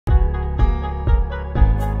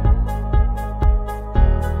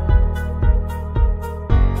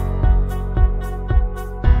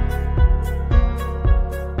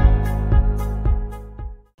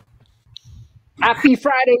Happy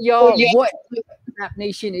Friday, y'all. What App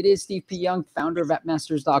Nation? It is Steve P. Young, founder of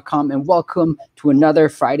appmasters.com, and welcome to another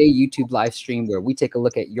Friday YouTube live stream where we take a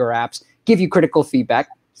look at your apps, give you critical feedback,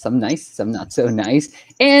 some nice, some not so nice,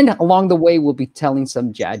 and along the way, we'll be telling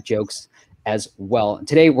some dad jokes as well. And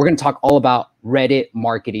today, we're going to talk all about Reddit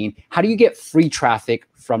marketing. How do you get free traffic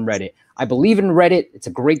from Reddit? I believe in Reddit. It's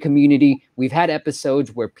a great community. We've had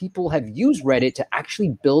episodes where people have used Reddit to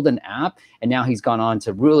actually build an app, and now he's gone on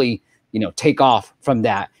to really, take off from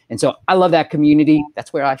that. And so I love that community.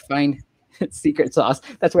 That's where I find secret sauce.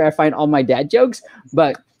 That's where I find all my dad jokes.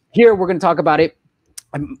 But here we're going to talk about it.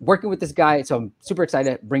 I'm working with this guy, so I'm super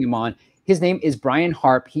excited to bring him on. His name is Brian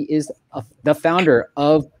Harp. He is the founder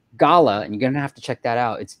of Gala, and you're going to have to check that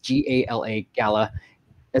out. It's Gala, Gala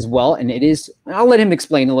as well. And it is, I'll let him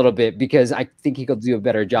explain a little bit because I think he could do a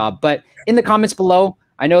better job. But in the comments below,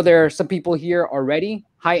 I know there are some people here already.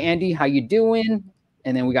 Hi, Andy. How you doing?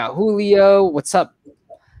 And then we got Julio. What's up,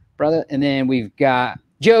 brother? And then we've got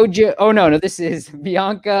Jojo. Oh, no, this is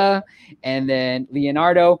Bianca. And then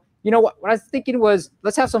Leonardo. You know what I was thinking was,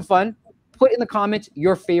 let's have some fun. Put in the comments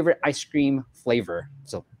your favorite ice cream flavor.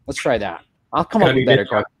 So let's try that. I'll come up with better.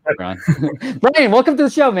 Brian, welcome to the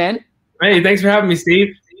show, man. Hey, thanks for having me,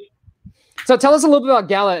 Steve. So tell us a little bit about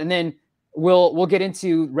Gala, and then we'll get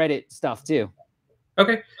into Reddit stuff too.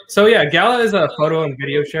 Okay. So yeah, Gala is a photo and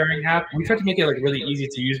video sharing app. We tried to make it really easy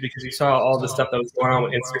to use because we saw all the stuff that was going on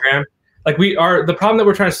with Instagram. The problem that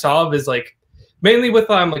we're trying to solve is mainly with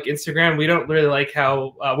Instagram, we don't really like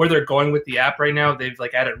how where they're going with the app right now. They've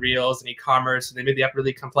added reels and e-commerce, and they made the app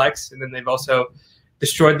really complex, and then they've also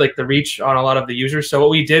destroyed the reach on a lot of the users. So what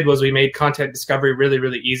we did was we made content discovery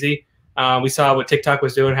really easy. We saw what TikTok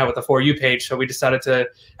was doing, how with the For You page. So we decided to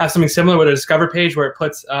have something similar with a Discover page where it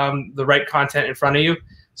puts the right content in front of you.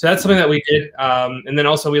 So that's something that we did. And then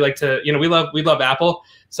also we like to, we love Apple.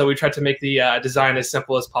 So we tried to make the design as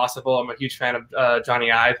simple as possible. I'm a huge fan of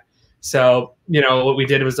Johnny Ive. So, what we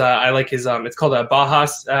did was I like his, it's called a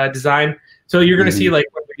Bajas design. So you're going to see when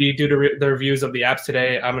we do the reviews of the apps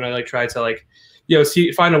today, I'm going to try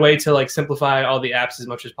to find a way to simplify all the apps as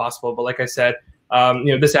much as possible. But like I said,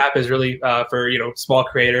 this app is really for small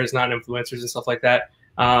creators, not influencers and stuff like that,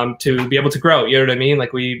 to be able to grow. You know what I mean?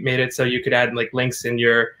 We made it so you could add links in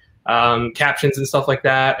your captions and stuff like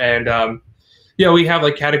that. And we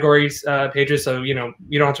have categories pages, so you don't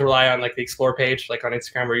have to rely on the explore page on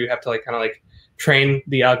Instagram where you have to kind of train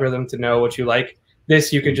the algorithm to know what you like.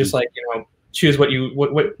 This you can just choose what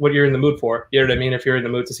you're in the mood for. You know what I mean? If you're in the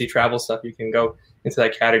mood to see travel stuff, you can go into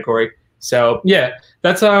that category. So yeah,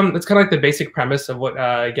 that's kind of the basic premise of what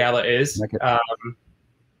Gala is.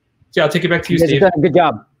 Yeah, I'll take it back to you, Steve. Done a good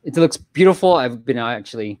job. It looks beautiful. I've been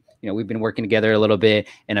actually, we've been working together a little bit,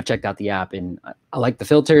 and I've checked out the app, and I like the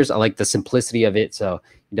filters. I like the simplicity of it. So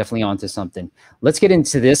you're definitely onto something. Let's get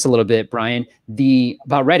into this a little bit, Brian.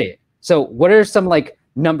 About Reddit. So what are some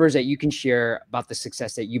numbers that you can share about the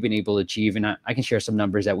success that you've been able to achieve? And I can share some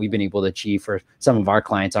numbers that we've been able to achieve for some of our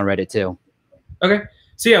clients on Reddit too. Okay.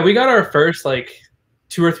 So yeah, we got our first 200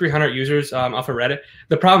 or 300 users off of Reddit.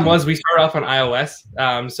 The problem was we started off on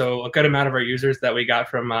iOS. So a good amount of our users that we got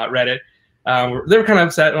from Reddit, they were kind of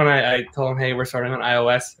upset when I told them, hey, we're starting on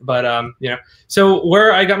iOS. But, so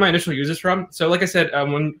where I got my initial users from. So like I said,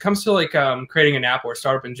 when it comes to creating an app or a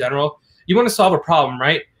startup in general, you want to solve a problem,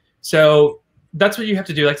 right? So that's what you have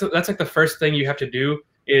to do. That's the first thing you have to do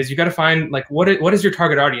is you got to find what is your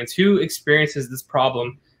target audience? Who experiences this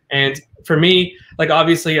problem? And for me,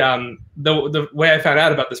 obviously, the way I found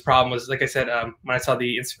out about this problem was, like I said, when I saw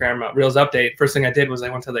the Instagram Reels update, first thing I did was I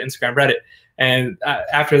went to the Instagram Reddit. And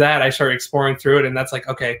after that, I started exploring through it. And that's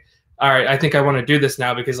okay, all right, I think I want to do this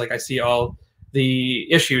now because I see all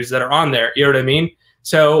the issues that are on there. You know what I mean?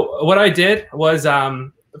 So what I did was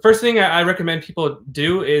the first thing I recommend people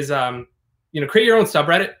do is, create your own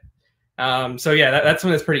subreddit. So yeah, that's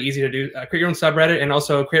something that's pretty easy to do. Create your own subreddit and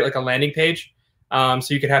also create a landing page.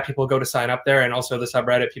 So you could have people go to sign up there, and also the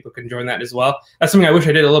subreddit, people can join that as well. That's something I wish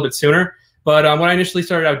I did a little bit sooner. But what I initially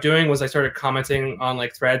started out doing was I started commenting on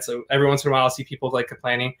threads. So every once in a while, I'll see people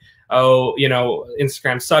complaining, oh,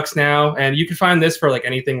 Instagram sucks now. And you can find this for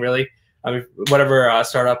anything really, whatever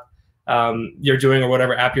startup you're doing or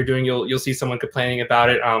whatever app you're doing, you'll see someone complaining about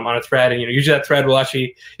it on a thread. And usually that thread will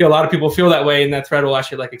actually, a lot of people feel that way, and that thread will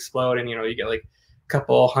actually explode, and you get a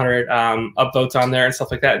couple hundred upvotes on there and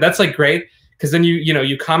stuff like that. That's great. Because then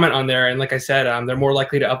you comment on there, and like I said, they're more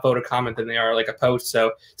likely to upvote a comment than they are a post.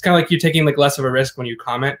 So it's kind of you're taking less of a risk when you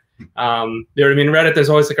comment. You know what I mean? Reddit, there's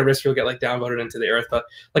always a risk you'll get downvoted into the earth. But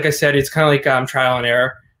like I said, it's kind of trial and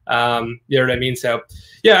error. You know what I mean? So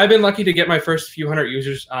yeah, I've been lucky to get my first few hundred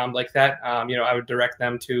users like that. You know, I would direct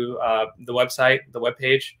them to the website, the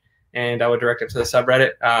webpage, and I would direct them to the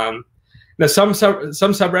subreddit. Now some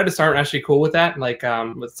subreddits aren't actually cool with that, like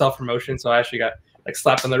with self-promotion. So I actually got like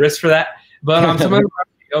slapped on the wrist for that. But some of them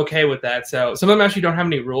are okay with that. So some of them actually don't have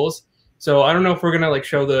any rules. So I don't know if we're gonna like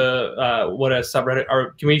show the what a subreddit,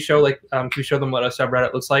 or can we show like can we show them what a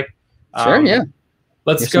subreddit looks like? Sure, yeah.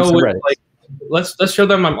 Let's go with like let's show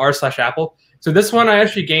them r/Apple. So this one I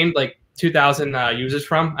actually gained like 2,000 users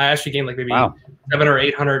from. I actually gained like maybe 700 or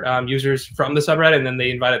 800 users from the subreddit, and then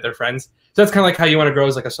they invited their friends. So that's kind of like how you want to grow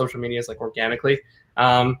as like a social media, is like organically.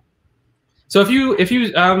 So if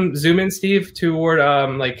you zoom in, Steve, toward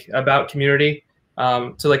like about community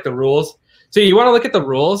to like the rules. So you want to look at the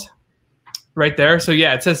rules right there. So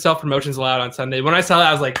yeah, it says self-promotions allowed on Sunday. When I saw that,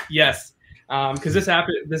 I was like, yes, because this app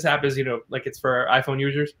is, you know, like it's for iPhone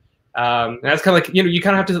users. And that's kind of like, you know, you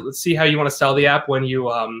kind of have to see how you want to sell the app when you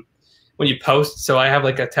post. So I have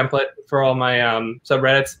like a template for all my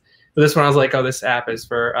subreddits. But this one I was like, oh, this app is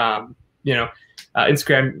for you know,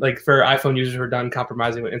 Instagram, like for iPhone users who are done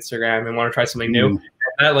compromising with Instagram and want to try something new. And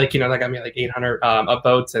that, like, you know, that got me like 800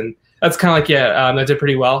 upvotes, and that's kind of like, yeah, that did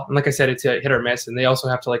pretty well. And like I said, it's a hit or miss, and they also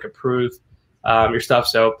have to like approve your stuff.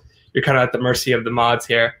 So you're kind of at the mercy of the mods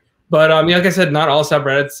here. But yeah, like I said, not all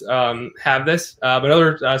subreddits have this. But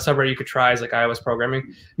other subreddit you could try is like iOS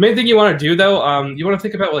programming. Main thing you want to do though, you want to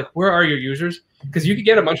think about like, where are your users? Because you could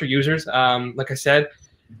get a bunch of users, like I said,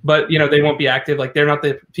 but you know, they won't be active. Like they're not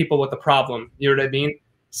the people with the problem. You know what I mean?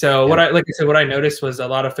 So what I noticed was a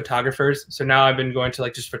lot of photographers. So now I've been going to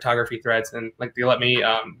like just photography threads, and like they let me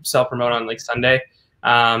self promote on like Sunday.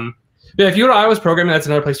 But if you go to iOS programming, that's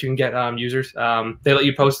another place you can get users. They let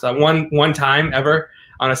you post one time ever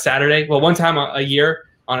on a Saturday. Well, one time a year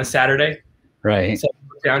on a Saturday. Right. So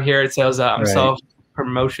down here it says self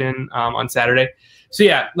promotion on Saturday. So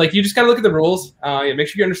yeah, like you just gotta look at the rules. Yeah, make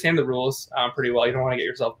sure you understand the rules pretty well. You don't want to get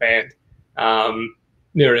yourself banned.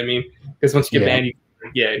 You know what I mean? Because once you get banned,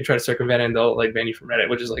 you try to circumvent it, and they'll like ban you from Reddit,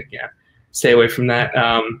 which is like, yeah, stay away from that.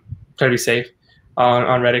 Try to be safe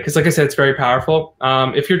on Reddit, because like I said, it's very powerful.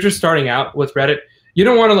 If you're just starting out with Reddit, you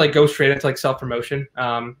don't want to like go straight into like self-promotion.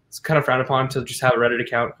 It's kind of frowned upon to just have a Reddit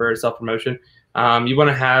account for self-promotion. You want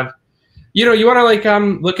to have, you know, you want to like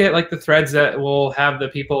look at like the threads that will have the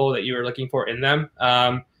people that you are looking for in them.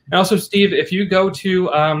 And also, Steve, if you go to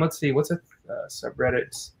let's see, what's a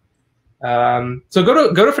subreddit? So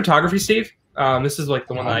go to photography, Steve. This is like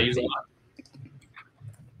the one that I use a lot.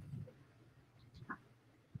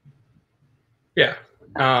 Yeah.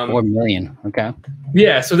 4 million. Okay.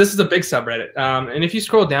 Yeah, so this is a big subreddit. And if you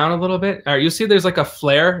scroll down a little bit, you'll see there's like a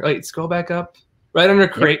flare. Like, scroll back up, right under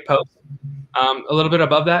create post. A little bit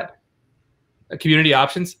above that, community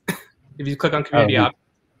options. If you click on community options.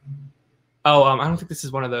 Oh, I don't think this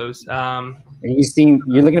is one of those. Are you seeing?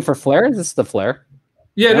 You're looking for flare? Is this the flare?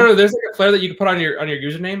 Yeah, no, there's like a flare that you can put on your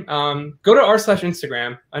username. Go to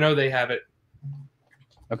r/Instagram. I know they have it.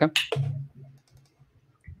 Okay.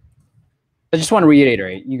 I just want to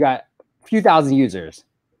reiterate, you got a few thousand users.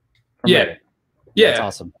 Reddit. Yeah, that's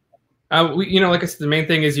awesome. You know, like I said, the main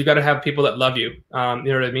thing is you got to have people that love you. You know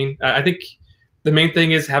what I mean? I think the main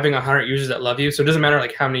thing is having 100 users that love you. So it doesn't matter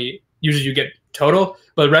like how many users you get total,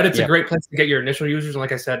 but Reddit's a great place to get your initial users. And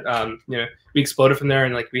like I said, you know, we exploded from there,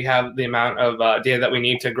 and like we have the amount of data that we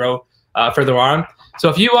need to grow further on. So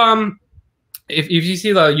if you if you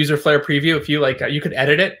see the user flare preview, if you like, you could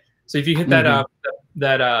edit it. So if you hit that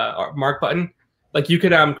mark button, like you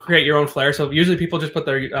could create your own flare. So usually people just put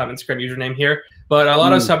their Instagram username here, but a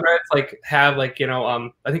lot of subreddits like have like, you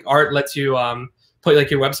know, I think art lets you put like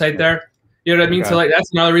your website there. You know what I mean? Okay. So like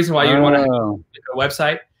that's another reason why you want to have a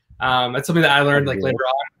website. That's something that I learned like later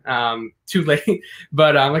on, too late.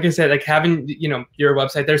 But like I said, like having, you know, your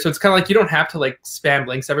website there. So it's kind of like you don't have to like spam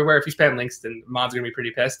links everywhere. If you spam links, then mods are gonna be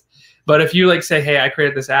pretty pissed. But if you like say, hey, I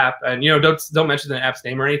created this app, and you know, don't mention the app's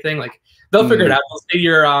name or anything, like they'll figure it out. They'll see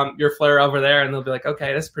your flare over there, and they'll be like,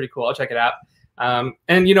 okay, that's pretty cool. I'll check it out.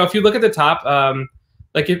 And you know, if you look at the top,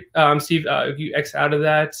 like if Steve, if you X out of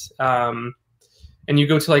that, and you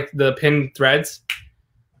go to like the pinned threads.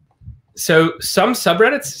 So some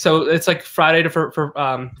subreddits, so it's like Friday for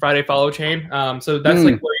Friday follow chain. So that's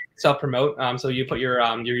like where you self promote. So you put your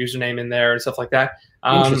username in there and stuff like that.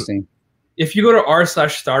 Interesting. If you go to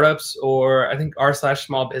r/startups or I think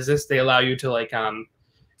r/small business, they allow you to like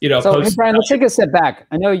you know. So post, hey Brian, let's take a step back.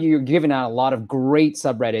 I know you're giving out a lot of great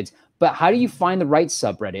subreddits, but how do you find the right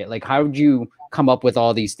subreddit? Like, how would you come up with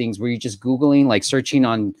all these things? Were you just Googling, like searching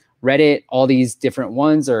on Reddit, all these different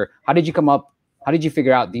ones, or how did you come up? How did you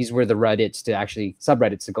figure out these were the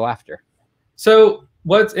subreddits to go after? So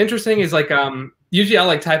what's interesting is like usually I'll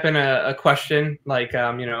like type in a question like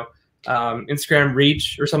Instagram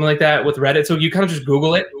reach or something like that with Reddit. So you kind of just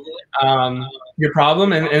Google it, your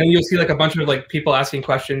problem, and then you'll see like a bunch of like people asking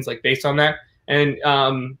questions like based on that. And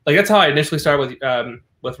like that's how I initially started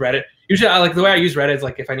with Reddit. Usually the way I use Reddit is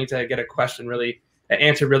like if I need to get a question really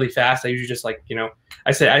answered really fast, I usually just like,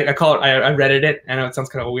 I call it, I Reddit it. I know it sounds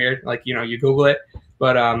kind of weird, like, you Google it,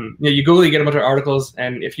 but you Google, you get a bunch of articles,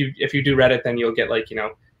 and if you do Reddit, then you'll get like,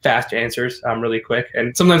 fast answers really quick.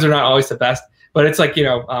 And sometimes they're not always the best, but it's like,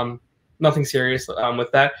 nothing serious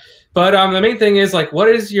with that. But the main thing is like, what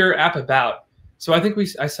is your app about? So I think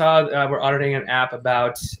I saw we're auditing an app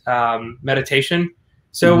about meditation.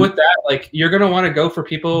 So with that, like you're gonna want to go for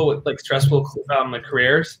people with like stressful like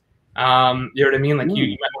careers. You know what I mean? Like you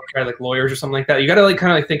might want to try like lawyers or something like that. You got to like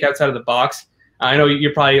kind of like think outside of the box. I know you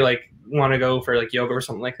probably like want to go for like yoga or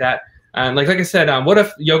something like that. And like I said, what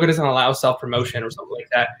if yoga doesn't allow self-promotion or something like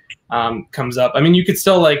that comes up? I mean, you could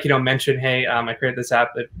still like, mention, hey, I created this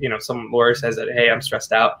app that, some lawyer says that, hey, I'm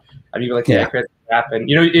stressed out. I'd be like, hey, I created this app. And,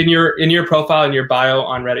 in your profile, in your bio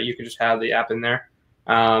on Reddit, you can just have the app in there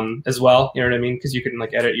as well. You know what I mean? Because you can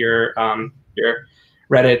like edit your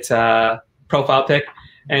Reddit profile pic,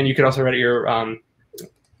 and you could also edit your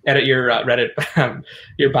Reddit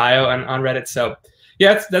your bio on Reddit. So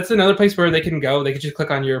yeah, that's another place where they can go. They can just click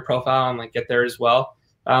on your profile and like get there as well.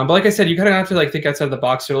 But like I said, you kind of have to like think outside the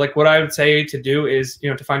box. So like what I would say to do is,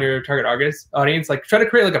 to find your target audience, like try to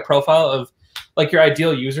create like a profile of like your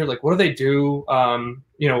ideal user. Like what do they do?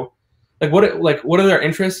 Like what are their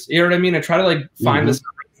interests? You know what I mean? And try to like find the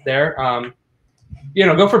subreddits there.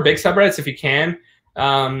 Go for big subreddits if you can.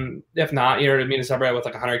 If not, you know what I mean, a subreddit with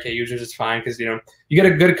like 100K users is fine, because you get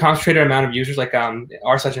a good concentrated amount of users. Like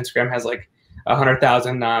r/Instagram has like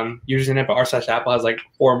 100,000 users in it, but r/Apple has like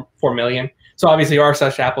 4 million. So obviously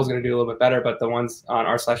r/Apple is going to do a little bit better, but the ones on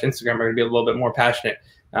r/Instagram are going to be a little bit more passionate.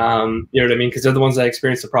 You know what I mean? Because they're the ones that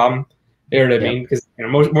experience the problem. You know what I mean? Because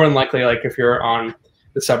more than likely, like if you're on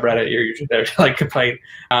the subreddit, you're usually there to like complain.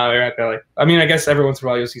 You're not gonna like. I mean, I guess every once in a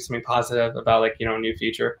while you'll see something positive about like a new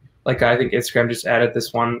feature. Like I think Instagram just added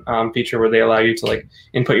this one feature where they allow you to like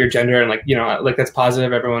input your gender, and like like that's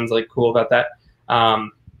positive. Everyone's like cool about that.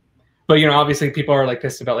 But obviously people are like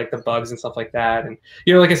pissed about like the bugs and stuff like that, and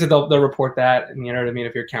like I said, they'll report that, and you know what I mean.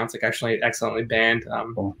 If your account's like actually accidentally banned,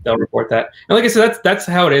 they'll report that. And like I said, that's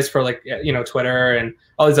how it is for like Twitter and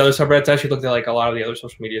all these other subreddits. I actually looked at like a lot of the other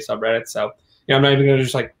social media subreddits, so I'm not even gonna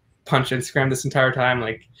just like punch Instagram this entire time.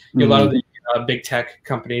 Like a lot of the big tech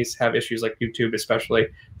companies have issues, like YouTube especially.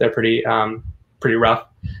 They're pretty rough.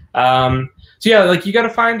 So yeah, like you got to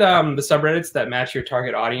find the subreddits that match your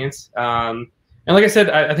target audience. And like I said,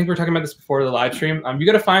 I think we were talking about this before the live stream. You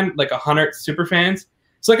got to find like 100 super fans.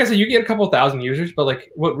 So like I said, you get a couple thousand users, but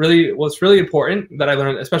like what's really important that I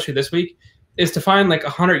learned, especially this week, is to find like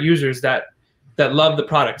 100 users that love the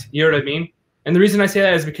product. You know what I mean? And the reason I say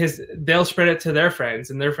that is because they'll spread it to their friends,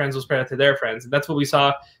 and their friends will spread it to their friends. And that's what we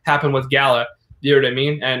saw happen with Gala. You know what I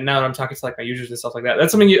mean? And now that I'm talking to like my users and stuff like that,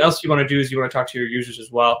 that's something else you want to do, is you want to talk to your users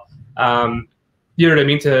as well. You know what I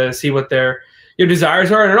mean? To see what their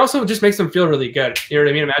desires are, and it also just makes them feel really good. You know what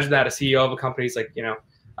I mean? Imagine that a CEO of a company is like,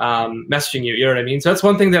 messaging you. You know what I mean? So that's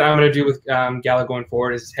one thing that I'm going to do with Gala going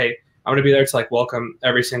forward is, hey, I'm going to be there to like welcome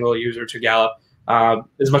every single user to Gala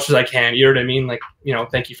as much as I can. You know what I mean? Like,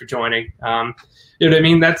 thank you for joining. You know what I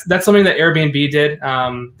mean? That's something that Airbnb did.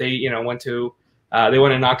 They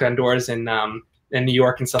went and knocked on doors in New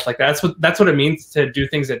York and stuff like that. That's what it means to do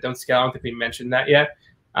things that don't scale. I don't think we mentioned that yet.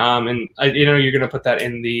 And you're going to put that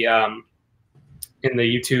in the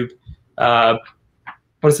YouTube, what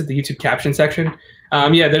is it? The YouTube caption section.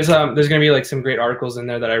 Yeah, there's going to be like some great articles in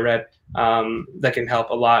there that I read that can help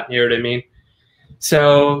a lot. You know what I mean?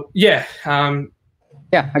 So yeah.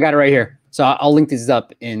 Yeah, I got it right here. So I'll link this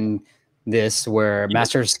up in this, where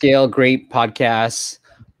Master Scale, great podcasts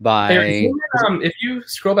by. Hey, if you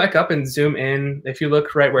scroll back up and zoom in, if you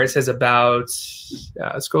look right where it says about,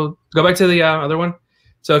 go back to the other one.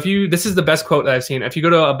 So this is the best quote that I've seen. If you go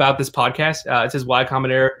to about this podcast, it says Y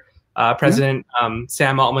Combinator president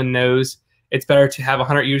Sam Altman knows it's better to have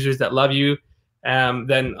 100 users that love you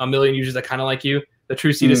than a million users that kind of like you. The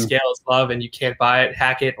true seed of scale is love, and you can't buy it,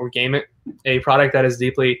 hack it, or game it. A product that is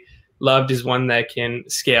deeply loved is one that can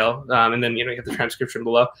scale. And then you get the transcription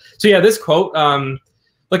below. So yeah, this quote,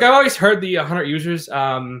 like I've always heard the 100 users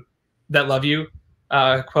that love you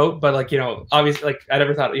quote, but like obviously, like I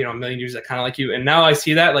never thought a million users that kind of like you. And now I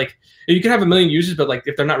see that like you can have a million users, but like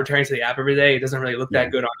if they're not returning to the app every day, it doesn't really look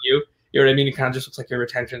that good on you. You know what I mean? It kind of just looks like your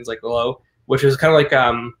retention's like low, which is kind of like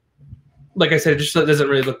like I said, it just doesn't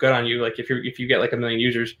really look good on you. Like if you get like 1 million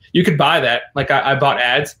users, you could buy that. Like I bought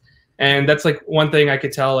ads, and that's like one thing I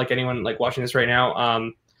could tell like anyone like watching this right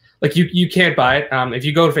now. Like you can't buy it. If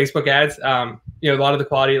you go to Facebook ads, you know, a lot of the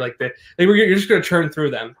quality, like you're just gonna churn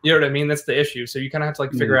through them. You know what I mean? That's the issue. So you kind of have to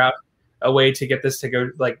like figure out a way to get this to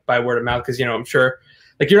go like by word of mouth, because you know I'm sure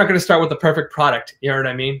like you're not gonna start with the perfect product. You know what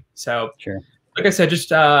I mean? So like I said,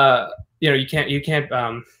 just you know, you can't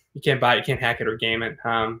buy it, you can't hack it or game it.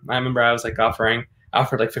 I remember I was like offered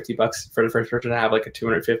like $50 for the first person to have like a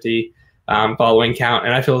 250 following count,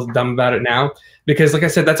 and I feel dumb about it now because like I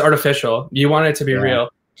said, that's artificial. You want it to be real.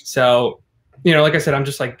 So, you know, like I said, I'm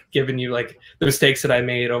just like giving you like the mistakes that I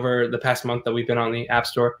made over the past month that we've been on the App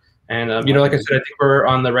Store. And, you know, like I said, I think we're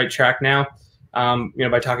on the right track now, you know,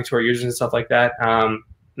 by talking to our users and stuff like that.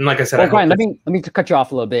 And like I said, well, Brian, let me cut you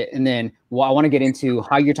off a little bit. And then I want to get into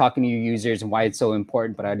how you're talking to your users and why it's so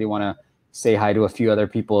important. But I do want to say hi to a few other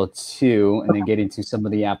people too, and then get into some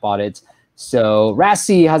of the app audits. So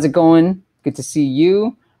Rassi, how's it going? Good to see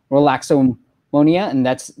you. Relacomonia, and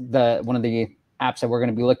that's one of the apps that we're going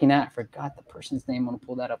to be looking at. I forgot the person's name. I'm going to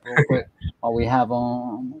pull that up real quick while we have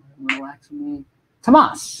on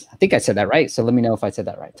Tomas. I think I said that right. So let me know if I said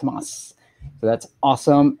that right. Tomas. So that's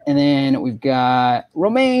awesome. And then we've got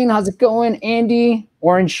Romaine. How's it going? Andy,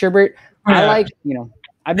 orange sherbet. I like, you know,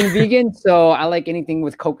 I've been vegan, so I like anything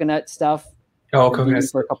with coconut stuff. Oh, coconut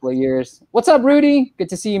for a couple of years. What's up, Rudy? Good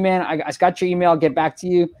to see you, man. I got your email. I'll get back to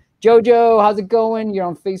you. Jojo, how's it going? You're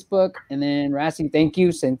on Facebook. And then Rassi, thank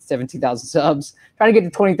you. Since 17,000 subs. Trying to get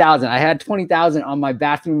to 20,000. I had 20,000 on my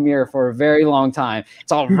bathroom mirror for a very long time.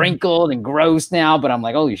 It's all wrinkled and gross now, but I'm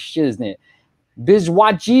like, holy shit, isn't it?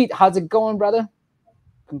 Bizwajit, how's it going, brother?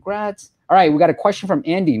 Congrats. All right, we got a question from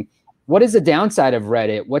Andy. What is the downside of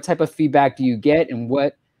Reddit? What type of feedback do you get, and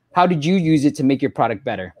how did you use it to make your product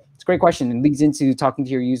better? It's a great question and leads into talking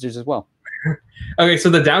to your users as well. Okay, so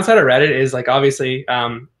the downside of Reddit is like obviously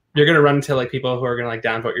you're gonna run into like people who are gonna like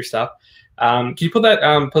downvote your stuff. Can you pull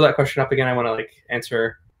that question up again? I want to like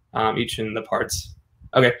answer each in the parts.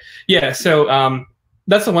 Okay, yeah. So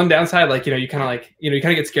that's the one downside. Like you kind of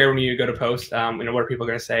get scared when you go to post. What are people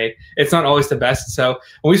gonna say? It's not always the best. So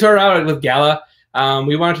when we started out with Gala,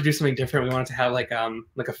 we wanted to do something different. We wanted to have like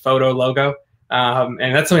a photo logo.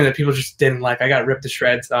 And that's something that people just didn't like. I got ripped to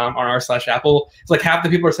shreds on r/Apple. It's like half the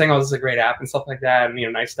people are saying, "Oh, this is a great app" and stuff like that,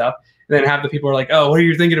 and nice stuff. And then half the people are like, "Oh, what are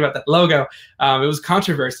you thinking about that logo?" It was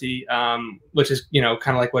controversy, which is kind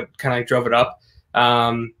of like what kind of like drove it up.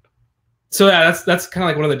 So yeah, that's kind of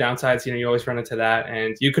like one of the downsides. You always run into that,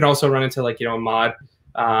 and you can also run into like a mod,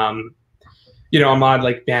 a mod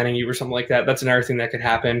like banning you or something like that. That's another thing that could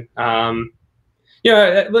happen.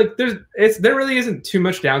 Like there really isn't too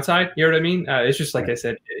much downside. You know what I mean? It's just like I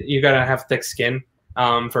said, you gotta have thick skin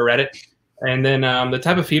for Reddit. And then the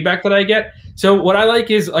type of feedback that I get. So what I like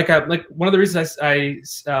is like one of the reasons I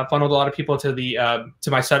funneled a lot of people to the to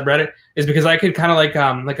my subreddit is because I could kind of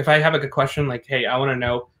like if I have like a question like, hey, I want to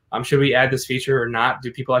know should we add this feature or not?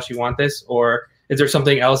 Do people actually want this, or is there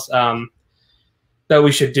something else that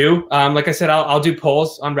we should do? Like I said, I'll do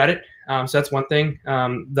polls on Reddit. So that's one thing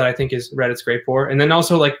that I think is Reddit's great for. And then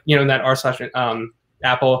also like, in that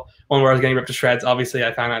r/Apple one where I was getting ripped to shreds, obviously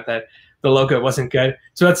I found out that the logo wasn't good.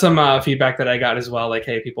 So that's some feedback that I got as well. Like,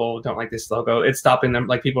 hey, people don't like this logo. It's stopping them.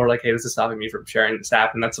 Like people are like, hey, this is stopping me from sharing this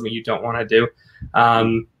app. And that's something you don't want to do.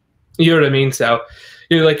 You know what I mean? So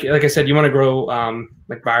like I said, you want to grow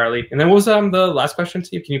like virally. And then what was the last question,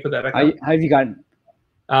 Steve? Can you put that back up? How have you gotten,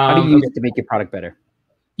 how do you use it to make your product better?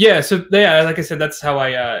 Yeah, so yeah, like I said, that's how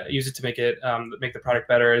I use it to make the product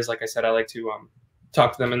better. Is like I said, I like to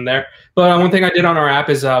talk to them in there. But one thing I did on our app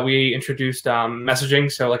is we introduced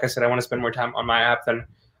messaging. So like I said, I want to spend more time on my app than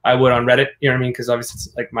I would on Reddit. You know what I mean? Because obviously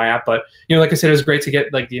it's like my app. But like I said, it was great to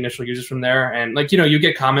get like the initial users from there, and like you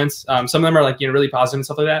get comments. Some of them are like really positive and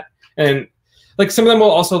stuff like that, and like some of them will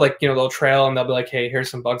also like they'll trail and they'll be like, hey, here's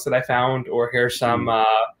some bugs that I found, or here's some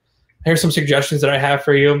suggestions that I have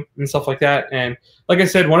for you and stuff like that. And like I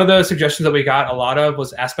said, one of the suggestions that we got a lot of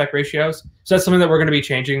was aspect ratios. So that's something that we're going to be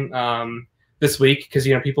changing this week because,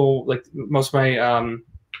 people like most of my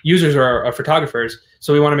users are photographers.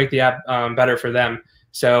 So we want to make the app better for them.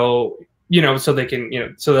 So, so they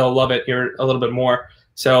can, so they'll love it here a little bit more.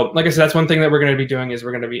 So like I said, that's one thing that we're going to be doing is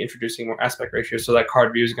we're going to be introducing more aspect ratios. So that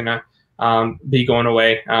card view is going to be going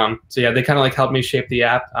away. So yeah, they kind of like helped me shape the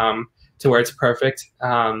app to where it's perfect.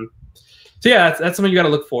 So yeah, that's something you got to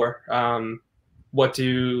look for. What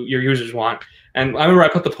do your users want? And I remember I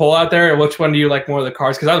put the poll out there. Which one do you like more of the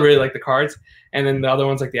cards? Because I really like the cards. And then the other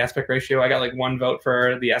one's like the aspect ratio. I got like 1 vote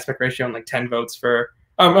for the aspect ratio and like 10 votes for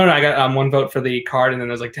Oh, no, I got 1 vote for the card, and then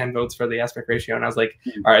there's like 10 votes for the aspect ratio. And I was like,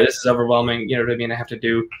 all right, this is overwhelming. You know what I mean? I have to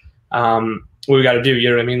do what we got to do. You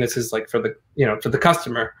know what I mean? This is like for the, you know, for the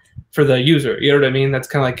customer, for the user. You know what I mean? That's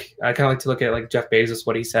kind of like, I kind of like to look at like Jeff Bezos,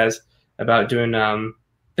 what he says about doing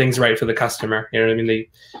things right for the customer. You know what I mean?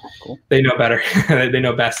 They know better. They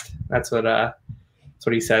know best. That's what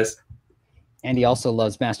he says. And he also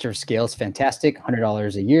loves Master of Scales. Fantastic.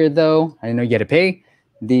 $100 a year, though. I didn't know you had to pay.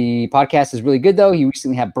 The podcast is really good, though. He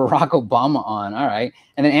recently had Barack Obama on. All right.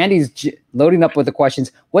 And then Andy's loading up with the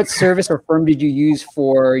questions. What service or firm did you use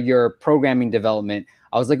for your programming development?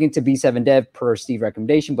 I was looking to B7 Dev per Steve's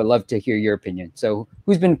recommendation, but love to hear your opinion. So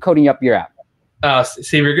who's been coding up your app?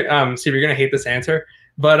 Steve, you're gonna hate this answer,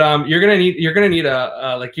 but you're gonna need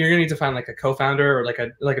to find like a co-founder or like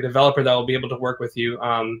a developer that will be able to work with you.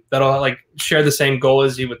 That'll like share the same goal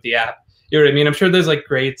as you with the app. You know what I mean? I'm sure there's like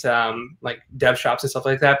great like dev shops and stuff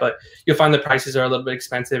like that, but you'll find the prices are a little bit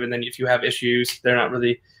expensive. And then if you have issues, they're not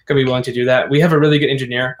really gonna be willing to do that. We have a really good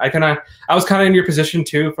engineer. I was kind of in your position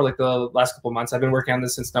too for like the last couple of months. I've been working on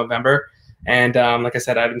this since November. And like I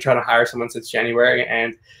said, I've been trying to hire someone since January.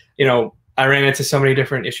 And, you know, I ran into so many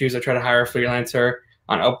different issues. I tried to hire a freelancer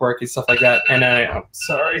on Upwork and stuff like that. And I'm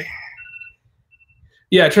sorry.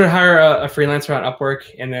 Yeah, I tried to hire a freelancer on Upwork.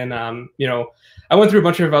 And then, you know, I went through a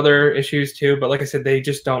bunch of other issues too, but like I said, they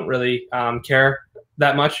just don't really care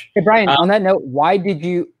that much. Hey, Brian, on that note, why did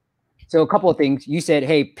you, so a couple of things. You said,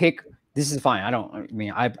 hey, pick, this is fine.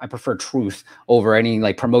 I prefer truth over any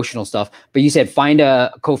like promotional stuff, but you said find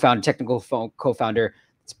a co-founder, technical co-founder.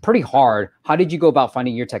 It's pretty hard. How did you go about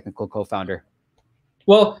finding your technical co-founder?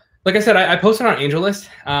 Well, like I said, I posted on AngelList.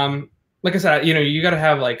 Like I said, you know, you got to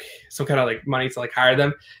have like some kind of like money to like hire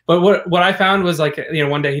them. But what I found was like, you know,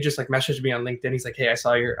 one day he just like messaged me on LinkedIn. He's like, hey, I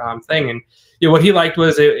saw your thing. And you know, what he liked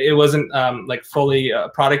was it wasn't like fully a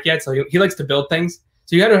product yet. So he likes to build things.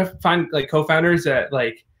 So you got to find like co-founders that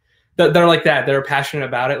like, that are like that are passionate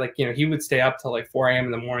about it. Like, you know, he would stay up till like 4 a.m.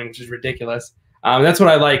 in the morning, which is ridiculous. That's what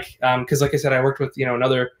I like. Cause like I said, I worked with, you know,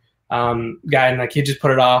 another guy and like, he just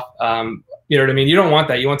put it off. You know what I mean? You don't want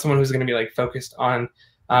that. You want someone who's going to be like focused on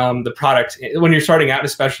the product when you're starting out,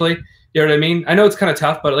 especially. You know what I mean? I know it's kind of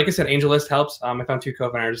tough, but like I said, AngelList helps. I found 2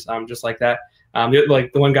 co-founders just like that.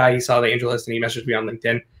 Like the one guy, he saw the AngelList and he messaged me on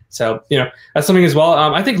LinkedIn. So, you know, that's something as well.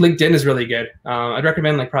 I think LinkedIn is really good. I'd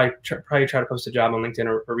recommend like probably try to post a job on LinkedIn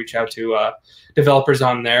or reach out to developers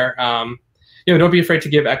on there. You know, don't be afraid to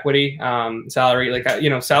give equity, salary. Like, you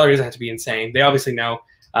know, salary doesn't have to be insane. They obviously know,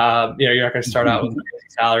 you know, you're not going to start out with a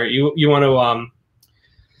salary. You want to,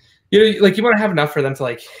 you know, like you want to have enough for them to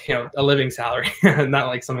like, you know, a living salary, not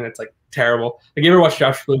like something that's like terrible. Like you ever watch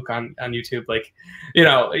Josh Fluke on YouTube? Like, you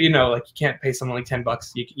know, like you can't pay someone like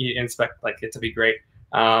 $10. You expect like it to be great.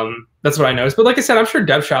 That's what I noticed. But like I said, I'm sure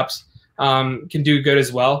dev shops can do good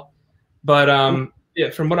as well. But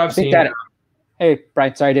yeah, from what I've seen. Hey,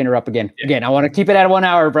 Brian, sorry to interrupt again. Yeah. Again, I want to keep it at 1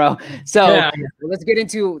 hour, bro. So let's get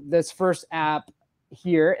into this first app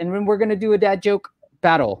here, and then we're gonna do a dad joke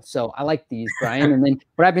battle. So I like these, Brian. And then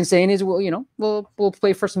what I've been saying is, well, you know, we'll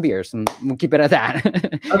play for some beers and we'll keep it at that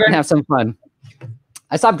and have some fun.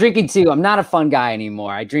 I stopped drinking too. I'm not a fun guy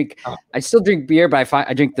anymore. I still drink beer, but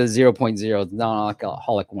I drink the 0.0,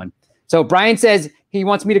 non-alcoholic one. So Brian says he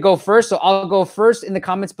wants me to go first. So I'll go first in the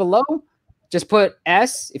comments below. Just put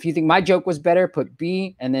S. If you think my joke was better, put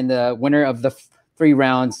B. And then the winner of the 3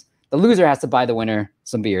 rounds, the loser has to buy the winner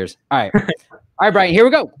some beers. All right. All right, Brian, here we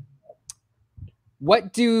go.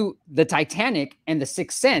 What do the Titanic and the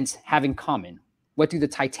Sixth Sense have in common? What do the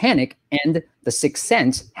Titanic and the Sixth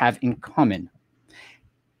Sense have in common?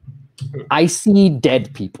 I see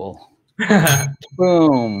dead people.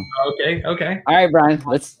 Boom. Okay. All right, Brian.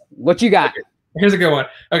 What you got? Okay. Here's a good one.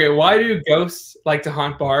 Okay, why do ghosts like to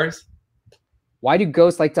haunt bars? Why do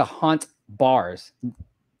ghosts like to haunt bars?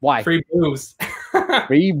 Why? Free booze.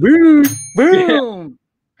 Free booze. Boom.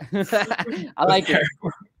 I like it.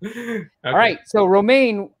 Okay. All right. So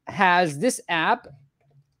Romain has this app,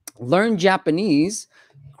 Learn Japanese.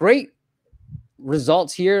 Great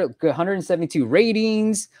results here. 172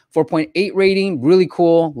 ratings, 4.8 rating. Really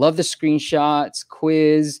cool. Love the screenshots,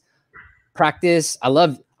 quiz, practice. I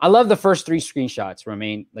love the first 3 screenshots,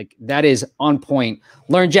 Romain. Like that is on point.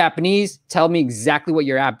 Learn Japanese. Tell me exactly what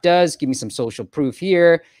your app does. Give me some social proof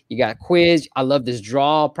here. You got a quiz. I love this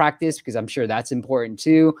draw practice because I'm sure that's important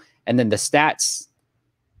too. And then the stats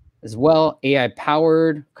as well. AI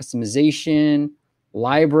powered customization,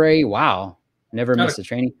 library. Wow. Never missed a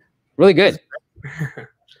training. Really good.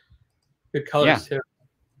 Good colors too.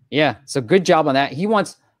 Yeah. So good job on that. He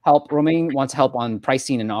wants help. Romain wants help on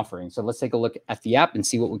pricing and offering. So let's take a look at the app and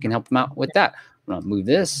see what we can help him out with that. I'm going to move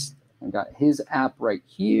this. I got his app right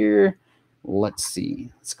here. Let's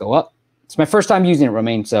see. Let's go up. It's my first time using it,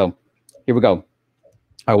 Romain. So here we go. All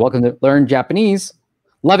right, welcome to Learn Japanese.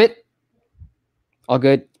 Love it. All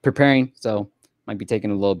good. Preparing. So might be taking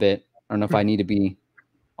a little bit. I don't know if I need to be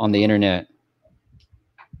on the internet.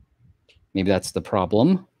 Maybe that's the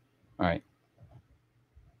problem. All right.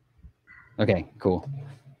 Okay, cool.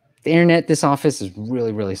 The internet, this office is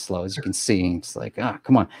really, really slow. As you can see, it's like,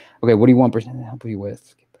 come on. Okay, what do you want to help you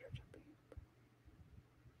with?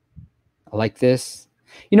 I like this.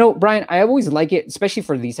 You know, Brian, I always like it, especially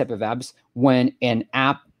for these type of apps, when an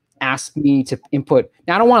app asks me to input.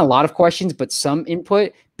 Now, I don't want a lot of questions, but some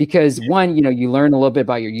input, because one, you know, you learn a little bit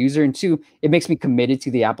about your user, and two, it makes me committed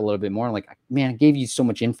to the app a little bit more. Like, man, I gave you so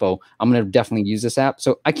much info. I'm going to definitely use this app.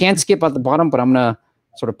 So I can't skip at the bottom, but I'm going to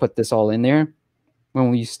sort of put this all in there. When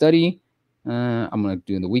will you study? I'm going to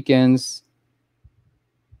do in the weekends.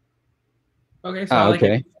 Okay, so I like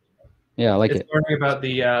it. Yeah, I like it. Learning about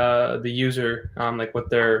the user, like what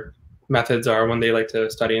their methods are when they like to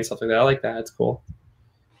study and stuff like that. I like that. It's cool.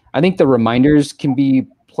 I think the reminders can be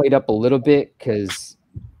played up a little bit because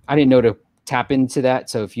I didn't know to tap into that.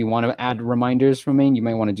 So if you want to add reminders, Romain, you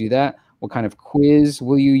might want to do that. What kind of quiz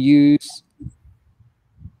will you use?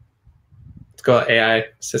 Let's go AI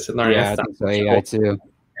assisted learning. Yeah, I think so. AI too.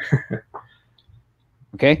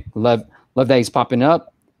 Okay, love that he's popping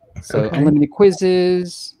up. So unlimited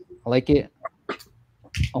quizzes. I like it.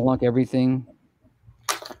 Unlock everything.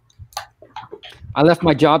 I left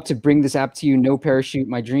my job to bring this app to you. No parachute.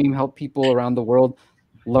 My dream: help people around the world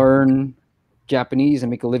learn Japanese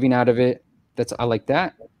and make a living out of it. I like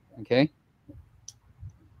that. Okay.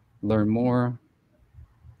 Learn more.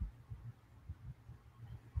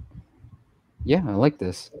 Yeah, I like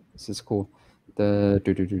this. This is cool. Okay.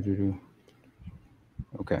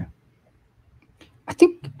 I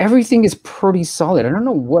think everything is pretty solid. I don't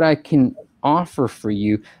know what I can offer for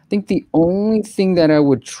you. I think the only thing that I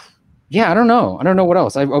would, I don't know. I don't know what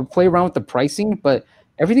else. I'll play around with the pricing, but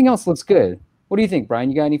everything else looks good. What do you think, Brian?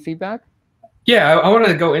 You got any feedback? Yeah, I wanted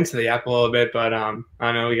to go into the app a little bit, but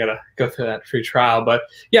I know we got to go through that free trial. But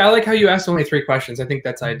yeah, I like how you asked only 3 questions. I think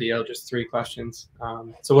that's ideal, just 3 questions.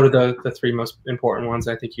 So what are the 3 most important ones?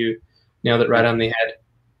 I think you nailed it right on the head.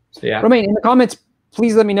 So yeah. Romain, in the comments,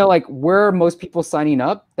 please let me know like where are most people signing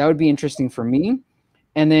up. That would be interesting for me.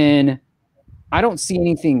 And then I don't see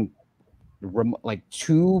anything like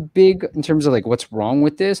too big in terms of like what's wrong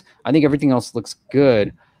with this. I think everything else looks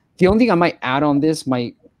good. The only thing I might add on this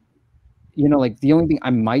the only thing I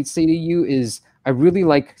might say to you is I really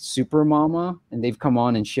like Super Mama, and they've come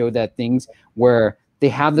on and showed that things where they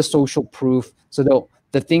have the social proof. So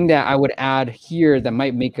the thing that I would add here that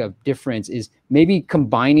might make a difference is maybe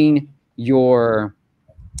combining your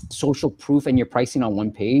social proof and your pricing on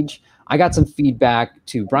one page. I got some feedback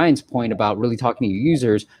to Brian's point about really talking to your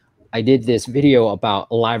users. I did this video about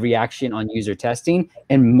a live reaction on user testing,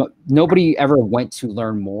 and nobody ever went to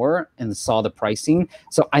learn more and saw the pricing.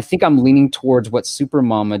 So I think I'm leaning towards what Super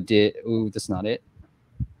Mama did. Ooh, that's not it.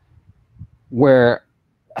 Where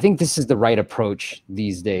I think this is the right approach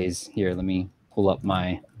these days. Here, let me pull up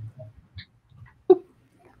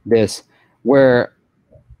where,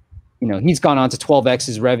 he's gone on to 12x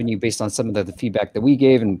his revenue based on some of the feedback that we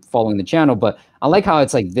gave and following the channel. But I like how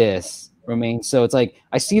it's like this, Romain. So it's like,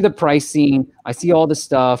 I see the pricing, I see all the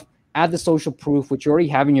stuff, add the social proof, which you already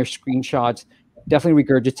have in your screenshots, definitely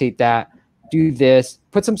regurgitate that, do this,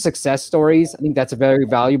 put some success stories. I think that's very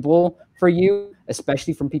valuable for you,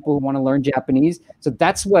 especially from people who want to learn Japanese. So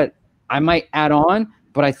that's what I might add on,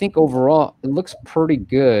 but I think overall it looks pretty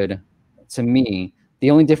good to me. The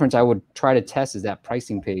only difference I would try to test is that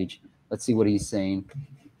pricing page. Let's see what he's saying.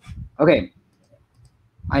 Okay.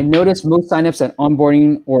 I noticed most signups at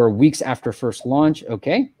onboarding or weeks after first launch.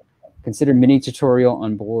 Okay. Consider mini tutorial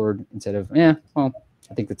on board instead of, well,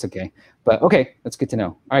 I think that's okay. But okay, that's good to know.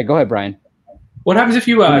 All right, go ahead, Brian. What happens if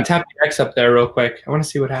you tap the X up there real quick? I want to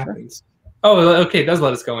see what happens. Oh, okay, it does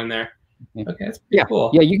let us go in there. Yeah. Okay, that's pretty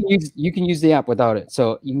cool. Yeah, you can use the app without it.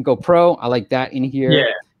 So you can go pro. I like that in here.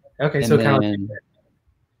 Yeah. Okay, so kind of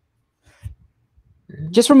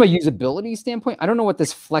just from a usability standpoint, I don't know what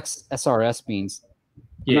this Flex SRS means.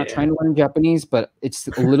 I'm not trying to learn Japanese, but it's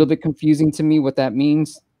a little bit confusing to me what that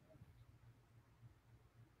means.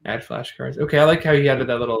 Add flashcards. Okay, I like how you added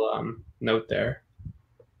that little note there.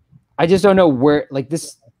 I just don't know where, like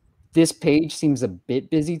this page seems a bit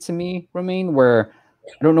busy to me, Romain, where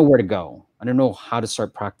I don't know where to go. I don't know how to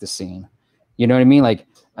start practicing. You know what I mean? Like,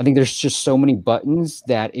 I think there's just so many buttons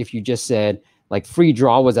that if you just said like free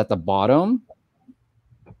draw was at the bottom,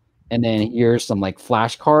 and then here's some like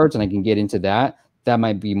flashcards and I can get into that, that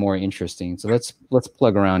might be more interesting. So let's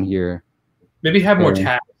plug around here. Maybe have more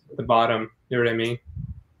tabs at the bottom. You know what I mean?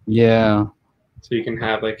 Yeah. So you can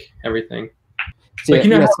have like everything. So like, you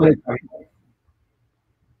know, yeah, how, like,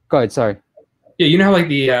 go ahead. Sorry. Yeah, you know how like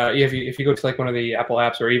the if you go to like one of the Apple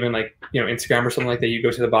apps or even like Instagram or something like that, you go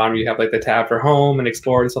to the bottom, you have like the tab for home and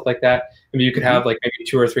explore and stuff like that. I mean, you could have like maybe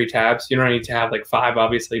 2 or 3 tabs. You don't need to have like 5,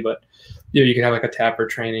 obviously, but you could have like a tab for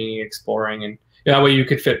training, exploring, and that way you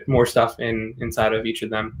could fit more stuff inside of each of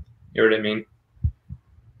them. You know what I mean?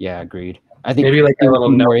 Yeah, agreed. I think maybe like a little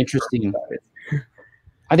more interesting.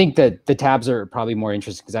 I think that the tabs are probably more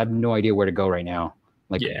interesting because I have no idea where to go right now.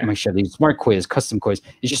 Like my Chevy smart quiz, custom quiz.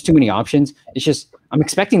 It's just too many options. It's just I'm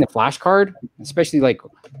expecting the flashcard, especially like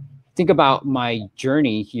think about my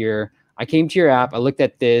journey here. I came to your app. I looked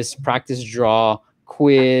at this practice draw,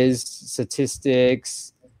 quiz,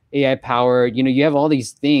 statistics, AI powered. You have all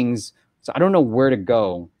these things. So I don't know where to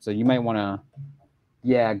go. So you might want to,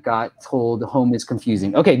 got told home is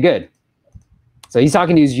confusing. Okay, good. So he's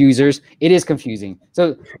talking to his users. It is confusing.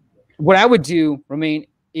 So what I would do, Romain,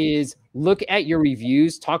 is look at your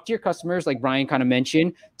reviews, talk to your customers, like Brian kind of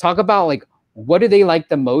mentioned, talk about like, what do they like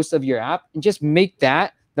the most of your app? And just make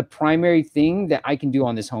that the primary thing that I can do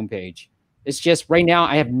on this homepage. It's just right now,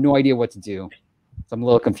 I have no idea what to do. So I'm a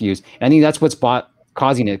little confused. And I think that's what's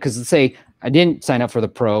causing it. Because let's say I didn't sign up for the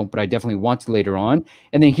pro, but I definitely want to later on.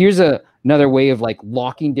 And then here's another way of like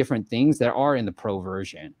locking different things that are in the pro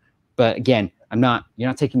version. But again, you're not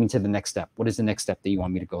taking me to the next step. What is the next step that you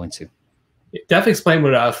want me to go into? Definitely explain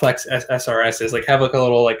what Flex SRS is. Like have like a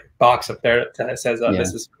little like box up there that says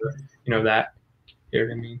this is for, that. You know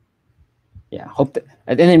what I mean? Yeah. Hope that.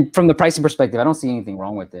 And then from the pricing perspective, I don't see anything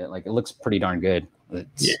wrong with it. Like it looks pretty darn good.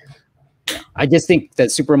 I just think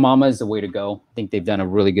that Super Mama is the way to go. I think they've done a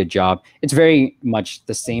really good job. It's very much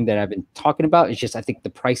the same that I've been talking about. It's just I think the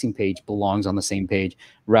pricing page belongs on the same page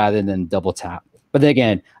rather than double tap. But then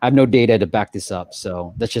again, I have no data to back this up,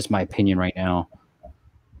 so that's just my opinion right now.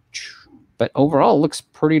 But overall, it looks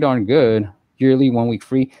pretty darn good. Yearly, 1 week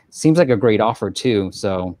free. Seems like a great offer too.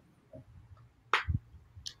 So, all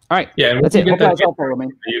right. Yeah, that's it. Hope that's helpful,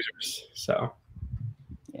 Romain. Users. So,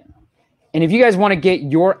 yeah. And if you guys want to get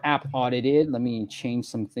your app audited, let me change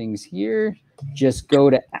some things here. Just go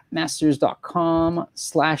to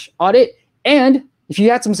appmasters.com/audit. And if you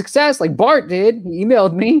had some success, like Bart did, he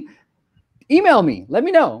emailed me. Email me. Let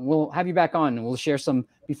me know. We'll have you back on, and we'll share some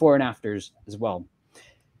before and afters as well.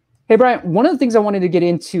 Hey, Brian, one of the things I wanted to get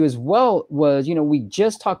into as well was, we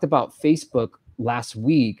just talked about Facebook last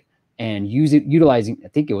week and utilizing, I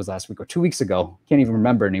think it was last week or 2 weeks ago, can't even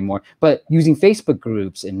remember anymore, but using Facebook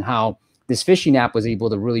groups and how this phishing app was able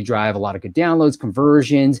to really drive a lot of good downloads,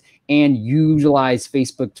 conversions, and utilize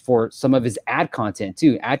Facebook for some of his ad content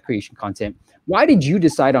too, ad creation content. Why did you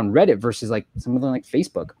decide on Reddit versus like something like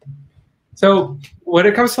Facebook? So when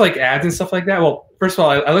it comes to like ads and stuff like that, well, first of all,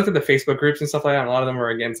 I looked at the Facebook groups and stuff like that, and a lot of them were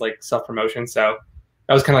against like self-promotion. So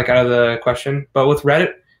that was kind of like out of the question. But with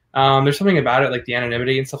Reddit, there's something about it, like the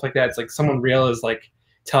anonymity and stuff like that. It's like someone real is like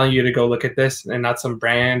telling you to go look at this and not some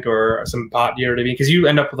brand or some bot, you know what I mean? Because you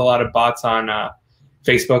end up with a lot of bots on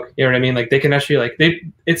Facebook, you know what I mean? Like they can actually like,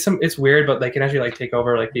 it's weird, but they can actually like take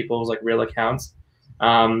over like people's like real accounts.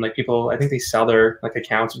 Like people, I think they sell their like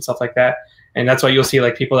accounts and stuff like that. And that's why you'll see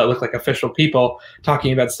like people that look like official people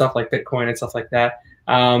talking about stuff like Bitcoin and stuff like that.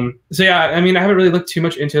 So yeah, I mean, I haven't really looked too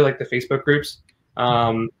much into like the Facebook groups,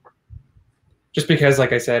 just because,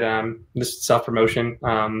 like I said, this self-promotion,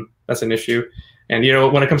 that's an issue. And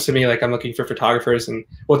when it comes to me, like I'm looking for photographers, and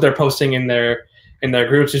what they're posting in their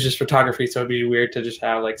groups is just photography. So it'd be weird to just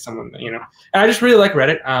have like someone, And I just really like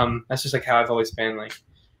Reddit. That's just like how I've always been. Like,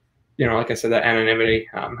 like I said, that anonymity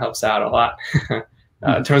helps out a lot.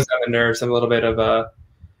 Turns down the nerves. I'm a little bit of a,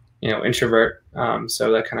 introvert,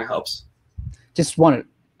 so that kind of helps. Just wanted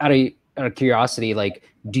out of curiosity, like,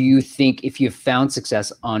 do you think if you've found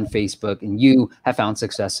success on Facebook and you have found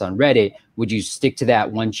success on Reddit, would you stick to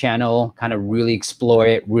that one channel, kind of really explore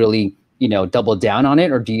it, really, double down on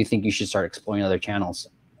it, or do you think you should start exploring other channels?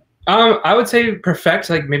 I would say perfect,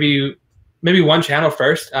 like maybe one channel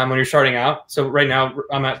first when you're starting out. So right now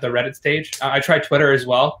I'm at the Reddit stage. I tried Twitter as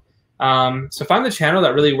well. So find the channel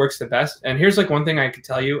that really works the best. And here's like one thing I could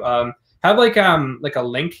tell you, have like a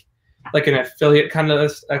link, like an affiliate kind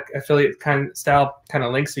of style kind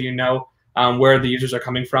of link. So where the users are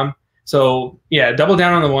coming from. So yeah, double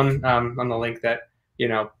down on the one, on the link that,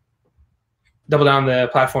 double down on the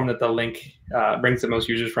platform that the link brings the most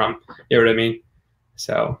users from. You know what I mean?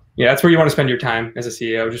 So yeah, that's where you want to spend your time as a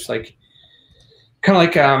CEO. Just like, kind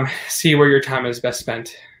of like see where your time is best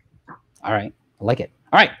spent. All right. I like it.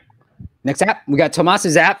 All right. Next app, we got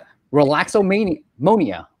Tomas's app, Relaxomonia,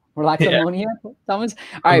 Thomas.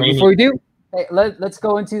 All right, before we do, hey, let's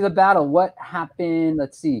go into the battle. What happened?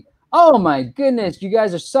 Let's see. Oh my goodness, you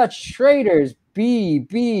guys are such traitors.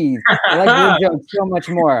 B. I like your joke so much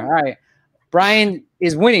more. All right, Brian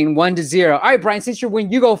is winning 1-0. All right, Brian, since you're winning,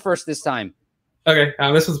 you go first this time. Okay,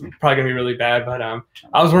 this was probably gonna be really bad, but I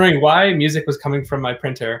was wondering why music was coming from my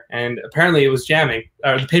printer, and apparently it was jamming,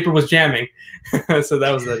 or the paper was jamming. So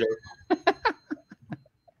that was the joke.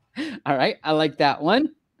 All right, I like that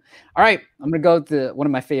one. All right, I'm gonna go to one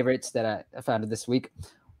of my favorites that I found this week.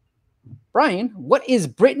 Brian, what is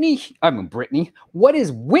What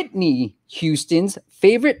is Whitney Houston's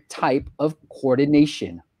favorite type of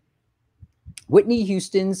coordination? Whitney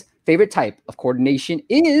Houston's favorite type of coordination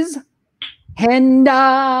is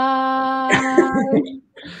hand-eye.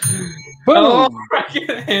 Boom. Oh,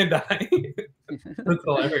 hand-eye. That's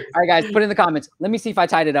hilarious. All right, guys, put in the comments. Let me see if I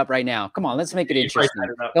tied it up right now. Come on, let's make it interesting.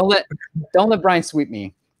 Don't let Brian sweep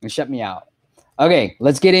me and shut me out. Okay,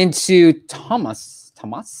 let's get into Thomas.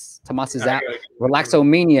 Thomas is at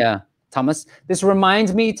Relacomonia. Thomas, this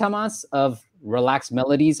reminds me, Thomas, of Relaxed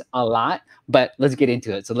Melodies a lot, but let's get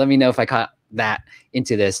into it. So let me know if I caught that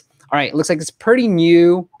into this. All right, looks like it's pretty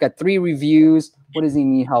new. Got 3 reviews. What does he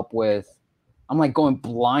need help with? I'm like going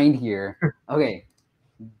blind here. Okay.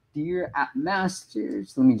 Dear App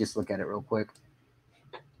Masters. Let me just look at it real quick.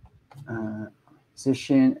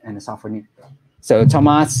 Musician and a software engineer. So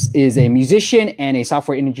Tomas is a musician and a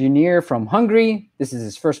software engineer from Hungary. This is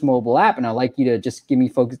his first mobile app, and I'd like you to just give me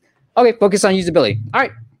focus. Okay, focus on usability. All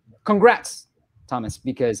right, congrats, Thomas,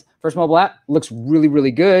 because first mobile app looks really, really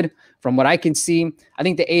good. From what I can see, I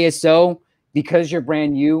think the ASO, because you're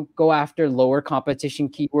brand new, go after lower competition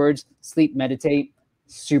keywords, sleep, meditate,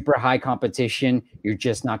 super high competition. You're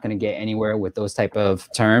just not going to get anywhere with those type of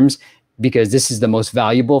terms because this is the most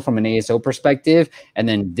valuable from an ASO perspective. And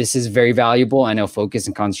then this is very valuable. I know focus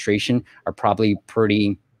and concentration are probably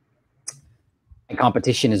pretty in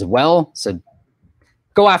competition as well. So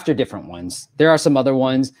go after different ones. There are some other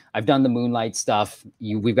ones. I've done the Moonlight stuff.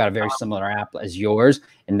 We've got a very similar app as yours.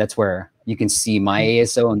 And that's where you can see my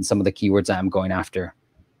ASO and some of the keywords I'm going after.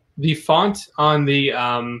 The font on the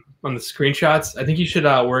screenshots, I think you should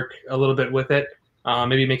work a little bit with it.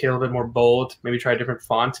 Maybe make it a little bit more bold. Maybe try a different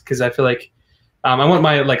font because I feel like I want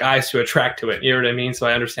my eyes to attract to it. You know what I mean? So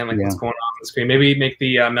I understand what's going on the screen. Maybe make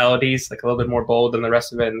the melodies like a little bit more bold than the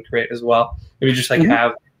rest of it and create as well. Maybe just like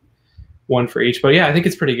have one for each. But yeah, I think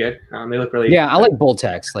it's pretty good. They look really. Yeah, I like bold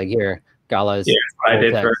text. Like here, Gala's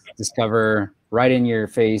bold text, discover right in your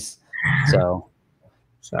face. So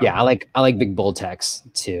yeah, I like big bold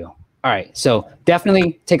text too. All right, so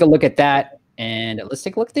definitely take a look at that, and let's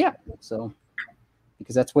take a look at the app. So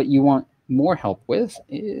because that's what you want more help with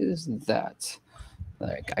is that.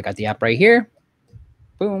 I got the app right here.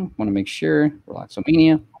 Boom. Want to make sure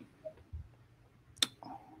Relaxomonia.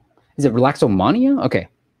 Is it Relaxomonia? Okay.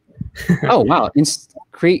 Oh wow!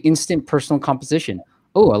 Create instant personal composition.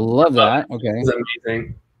 Oh, I love that. Okay. This is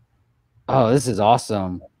amazing. Oh, this is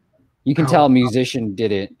awesome. You can tell a musician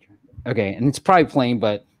did it. Okay, and it's probably playing,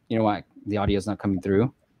 but you know what? The audio is not coming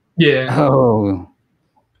through. Yeah. Oh.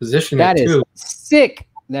 Position that it is too. Sick.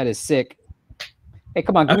 That is sick. Hey,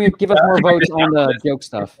 come on, give us more votes on the joke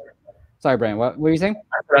stuff. Sorry, Brian. What were you saying?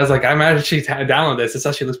 I was like, I'm actually download this. This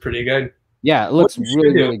actually looks pretty good. Yeah, it looks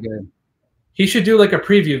really good. He should do like a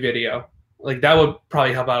preview video. Like that would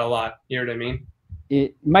probably help out a lot. You know what I mean?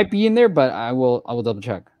 It might be in there, but I will double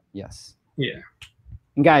check. Yes. Yeah.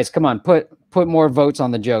 And guys, come on, put more votes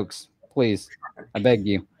on the jokes, please. I beg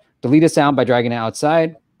you. Delete a sound by dragging it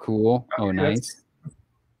outside. Cool. Oh, nice.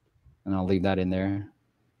 And I'll leave that in there.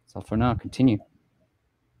 So for now, continue.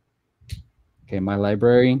 Okay, my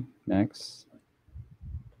library. Next.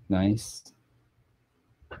 Nice.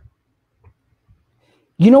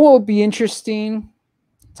 You know what would be interesting,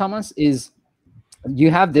 Thomas, is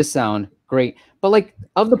you have this sound. Great. But like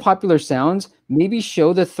of the popular sounds, maybe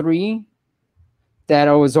show the 3 that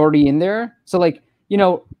was already in there. So like, you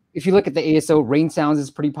know, if you look at the ASO, rain sounds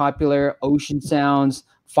is pretty popular. Ocean sounds,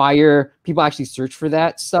 fire. People actually search for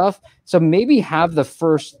that stuff. So maybe have the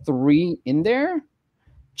first 3 in there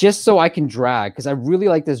just so I can drag because I really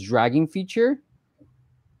like this dragging feature.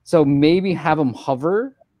 So maybe have them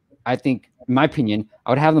hover. I think, in my opinion,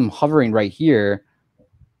 I would have them hovering right here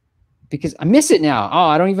because I miss it now. Oh,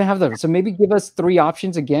 I don't even have them. So maybe give us 3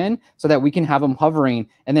 options again so that we can have them hovering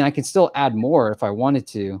and then I can still add more if I wanted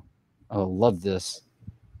to. Oh, love this.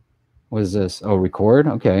 What is this? Oh, record.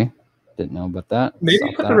 Okay. Didn't know about that. Maybe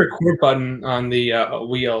put the record button on the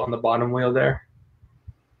wheel, on the bottom wheel there.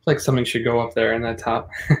 It's like something should go up there in that top.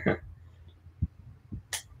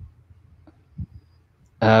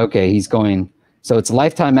 Okay, he's going. So it's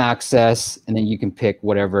lifetime access, and then you can pick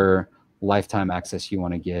whatever lifetime access you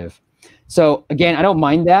want to give. So again, I don't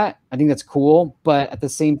mind that. I think that's cool. But at the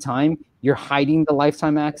same time, you're hiding the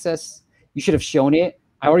lifetime access. You should have shown it.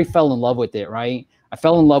 I already fell in love with it, right? I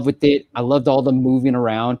fell in love with it. I loved all the moving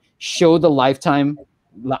around. Show the lifetime.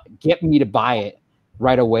 Get me to buy it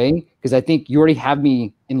right away, because I think you already have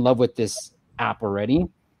me in love with this app already.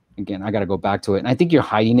 Again, I got to go back to it. And I think you're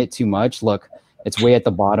hiding it too much. Look, it's way at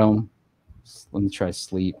the bottom. Let me try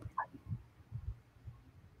sleep.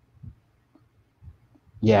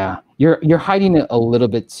 Yeah, you're hiding it a little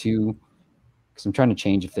bit too, because I'm trying to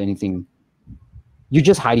change if anything. You're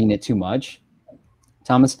just hiding it too much,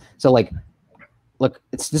 Thomas. So like, look,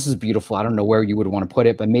 this is beautiful. I don't know where you would want to put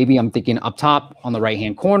it, but maybe I'm thinking up top on the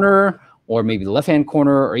right-hand corner, or maybe the left-hand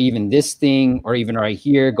corner, or even this thing, or even right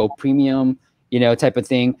here, go premium, you know, type of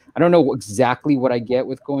thing. I don't know exactly what I get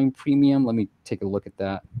with going premium. Let me take a look at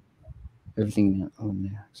that. Everything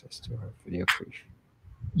on access to our video creation.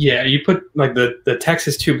 Yeah, you put like the text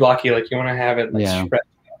is too blocky. Like you want to have it like spread.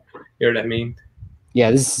 You know what I mean? Yeah,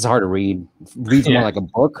 this is hard to read. It reads more like a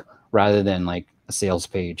book rather than like a sales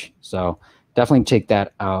page. So definitely take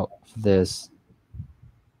that out of this.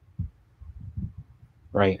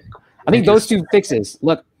 Right. I think those two fixes.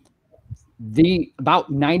 Look,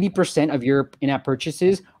 about 90% of your in-app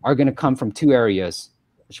purchases are going to come from two areas.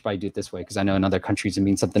 I should probably do it this way because I know in other countries it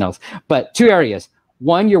means something else. But two areas.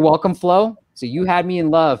 One, your welcome flow. So you had me in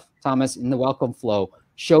love, Thomas, in the welcome flow.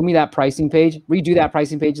 Show me that pricing page. Redo that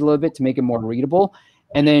pricing page a little bit to make it more readable.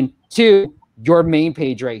 And then two, your main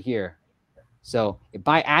page right here. So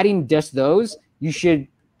by adding just those, you should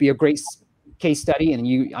be a great case study.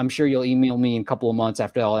 And I'm sure you'll email me in a couple of months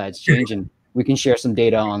after all that's changed, and we can share some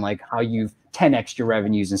data on like how you've 10x your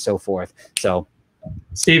revenues and so forth. So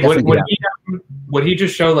Steve, would he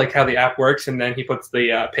just show like how the app works, and then he puts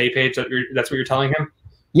the pay page that's what you're telling him?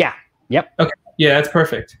 Yeah. Yep. Okay. Yeah, that's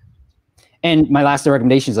perfect. And my last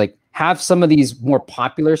recommendation is like have some of these more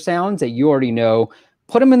popular sounds that you already know.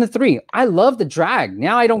 Put them in the 3. I love the drag.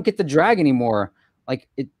 Now I don't get the drag anymore. Like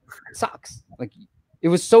it sucks. Like it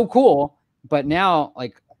was so cool, but now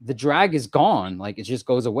like the drag is gone. Like it just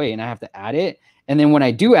goes away, and I have to add it. And then when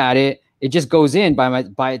I do add it, it just goes in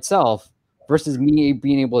by itself versus me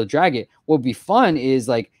being able to drag it. What would be fun is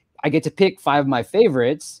like I get to pick 5 of my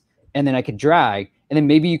favorites, and then I could drag. And then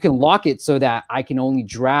maybe you can lock it so that I can only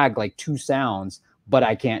drag like 2 sounds, but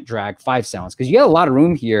I can't drag 5 sounds, because you have a lot of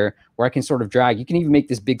room here where I can sort of drag. You can even make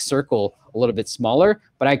this big circle a little bit smaller,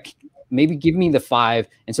 but maybe give me the 5.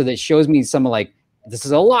 And so that shows me some of like, this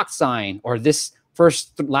is a locked sign, or this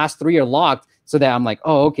last 3 are locked, so that I'm like,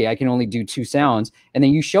 oh, okay, I can only do 2 sounds. And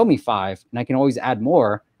then you show me 5, and I can always add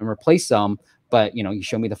more and replace some. But you know, you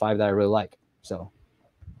show me the 5 that I really like. So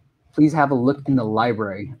please have a look in the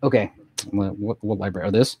library. Okay. What library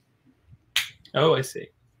are this? Oh, I see.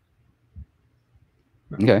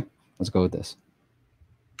 Okay, let's go with this.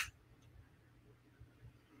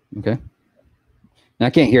 Okay. Now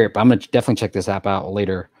I can't hear it, but I'm gonna definitely check this app out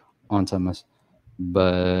later on, Thomas.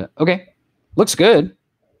 But okay, looks good.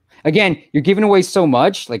 Again, you're giving away so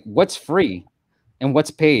much. Like, what's free and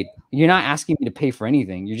what's paid? You're not asking me to pay for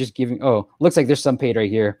anything. You're just giving. Oh, looks like there's some paid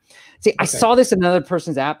right here. See, okay. I saw this in another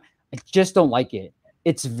person's app. I just don't like it.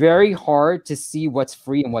 It's very hard to see what's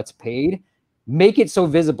free and what's paid. Make it so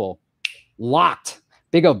visible. Locked.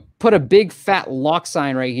 Put a big fat lock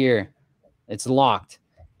sign right here. It's locked.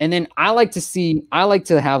 And then I like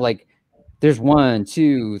to have like, there's 1,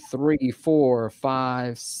 2, 3, 4,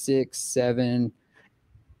 5, 6, 7.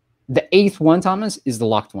 The 8th one, Thomas, is the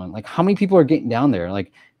locked one. Like, how many people are getting down there?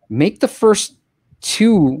 Like, make the first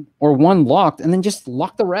 2 or 1 locked, and then just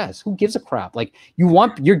lock the rest. Who gives a crap? Like,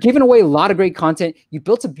 you're giving away a lot of great content. You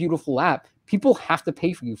built a beautiful app. People have to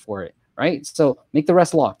pay for you for it, right? So make the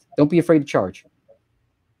rest locked. Don't be afraid to charge.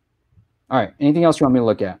 All right. Anything else you want me to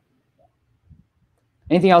look at?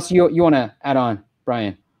 Anything else you want to add on,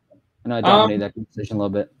 Brian? I know I dominated that conversation a little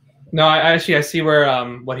bit. No, I see where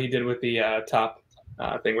what he did with the top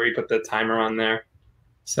thing where he put the timer on there.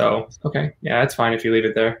 So okay, yeah, that's fine if you leave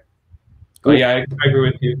it there. Cool. But yeah, I agree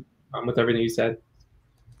with you with everything you said.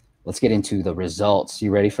 Let's get into the results.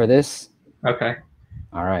 You ready for this? Okay.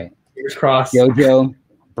 All right. Fingers crossed. Jojo,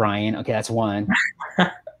 Brian. Okay, that's 1.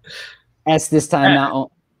 S this time now,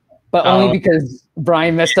 but only because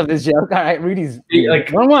Brian messed up his joke. All right, Rudy's like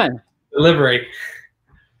 1-1. Delivery.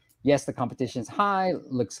 Yes, the competition's high.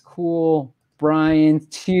 Looks cool. Brian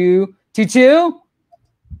 2-2.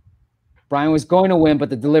 Brian was going to win, but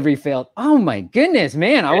the delivery failed. Oh my goodness,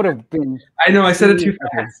 man! I would have been. I know. I said it too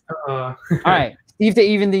fast. All right, Steve, to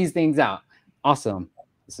even these things out. Awesome.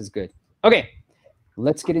 This is good. Okay,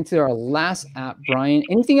 let's get into our last app, Brian.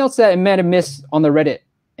 Anything else that I might have missed on the Reddit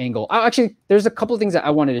angle? Actually, there's a couple of things that I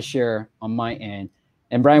wanted to share on my end.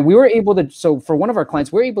 And Brian, we were able to, so for one of our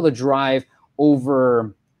clients, we're able to drive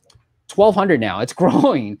over 1,200 now. It's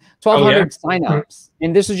growing, 1,200 signups.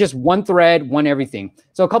 And this is just one thread, one everything.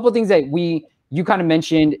 So a couple of things that you kind of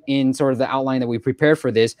mentioned in sort of the outline that we prepared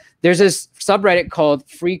for this. There's this subreddit called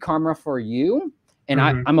Free Karma for You. And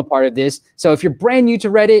I'm a part of this. So if you're brand new to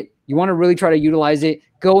Reddit, you want to really try to utilize it,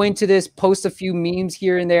 go into this, post a few memes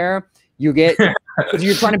here and there. You get,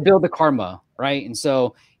 you're trying to build the karma, right? And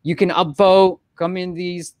so you can upvote, come in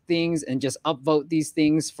these things and just upvote these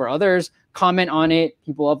things for others, comment on it,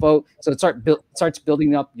 people upvote. So it starts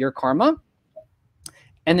building up your karma.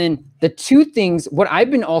 And then the two things, what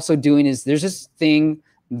I've been also doing is there's this thing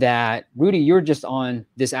that, Rudy, you're just on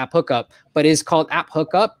this app hookup, but it's called App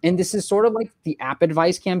Hookup. And this is sort of like the app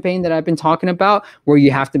advice campaign that I've been talking about, where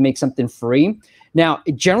you have to make something free. Now,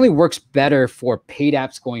 it generally works better for paid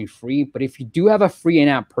apps going free, but if you do have a free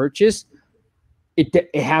in-app purchase,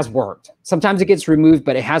 it has worked. Sometimes it gets removed,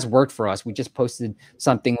 but it has worked for us. We just posted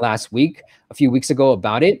something a few weeks ago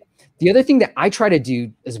about it. The other thing that I try to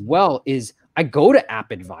do as well is I go to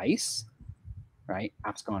app advice, right?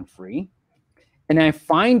 Apps gone free. And I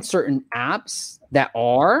find certain apps that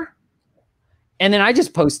are, and then I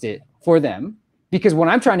just post it for them. Because what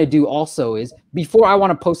I'm trying to do also is, before I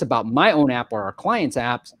want to post about my own app or our clients'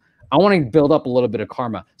 apps, I want to build up a little bit of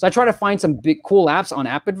karma. So I try to find some big cool apps on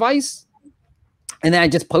app advice, and then I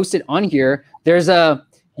just post it on here. You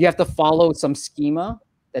have to follow some schema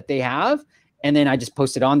that they have, and then I just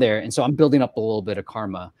post it on there. And so I'm building up a little bit of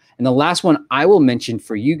karma. And the last one I will mention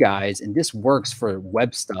for you guys, and this works for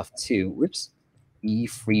web stuff too,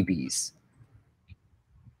 e-freebies.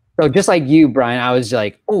 So just like you, Brian, I was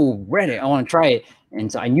like, oh, Reddit, I want to try it.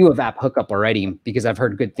 And so I knew of App Hookup already because I've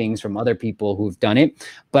heard good things from other people who've done it.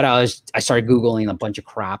 But I started Googling a bunch of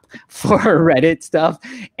crap for Reddit stuff.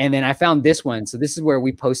 And then I found this one. So this is where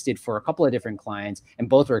we posted for a couple of different clients, and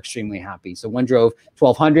both were extremely happy. So one drove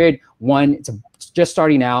 1,200, one, it's just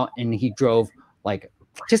starting out, and he drove like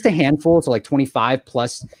just a handful, so like 25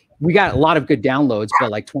 plus. We got a lot of good downloads,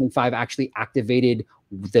 but like 25 actually activated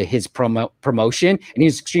his promotion, and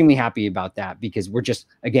he's extremely happy about that because we're just,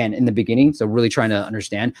 again, in the beginning, so really trying to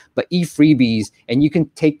understand. But e-freebies, and you can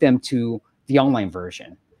take them to the online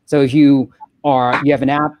version. So if you have an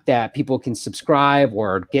app that people can subscribe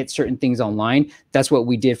or get certain things online, that's what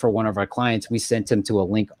we did for one of our clients. We sent him to a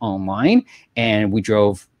link online, and we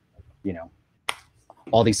drove,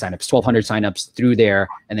 all these signups, 1,200 signups through there,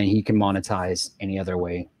 and then he can monetize any other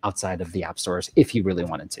way outside of the app stores if he really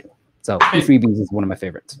wanted to. So e-freebies is one of my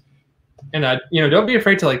favorites. And don't be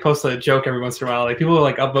afraid to like post a joke every once in a while. Like people will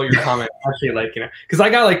like upvote your comment. Actually, like because I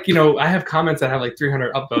got like I have comments that have like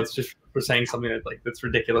 300 upvotes just for saying something that like that's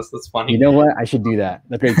ridiculous. That's funny. You know what? I should do that.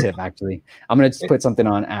 That's a great tip, actually. I'm gonna just put something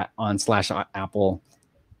on /Apple.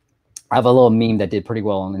 I have a little meme that did pretty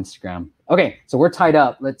well on Instagram. Okay, so we're tied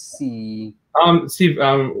up. Let's see. Steve,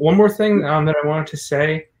 one more thing that I wanted to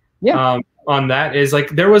say. Yeah. On that is like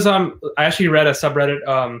there was I actually read a subreddit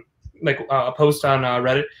a post on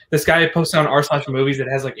Reddit. This guy posted on r/movies that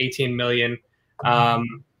has like 18 million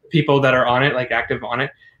people that are on it, like active on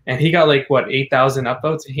it, and he got like 8,000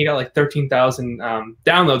 upvotes, and he got like 13,000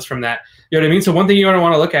 downloads from that. You know what I mean? So one thing you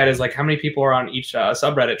want to look at is like how many people are on each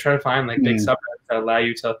subreddit. Try to find like big subreddits that allow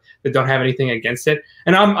you that don't have anything against it.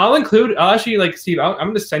 And I'll actually like Steve, I'm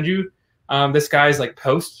going to send you this guy's like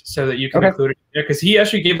post so that you can include it there, because he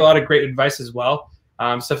actually gave a lot of great advice as well,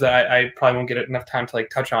 stuff that I probably won't get enough time to like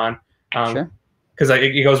touch on, because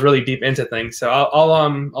it goes really deep into things. So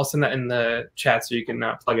I'll send that in the chat so you can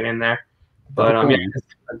plug it in there. But yeah,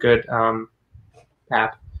 it's a good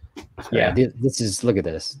app. So, yeah, this is, look at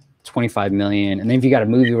this, 25 million, and then if you got a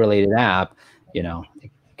movie related app, it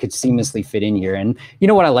could seamlessly fit in here. And you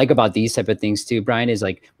know what I like about these type of things too, Brian, is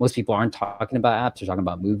like most people aren't talking about apps, they're talking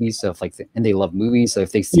about movies. So if and they love movies, so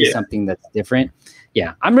if they see something that's different,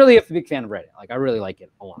 I'm really a big fan of Reddit. Like I really like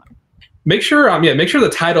it a lot. Make sure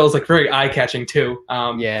the title is like very eye catching too.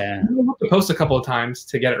 You have to post a couple of times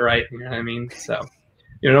to get it right. You know what I mean? So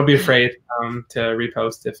don't be afraid to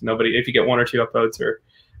repost if you get 1 or 2 upvotes or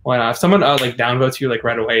whatnot. If someone like downvotes you like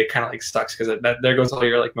right away, it kind of like sucks because there goes all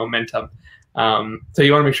your like momentum. So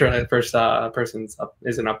you want to make sure that the first person's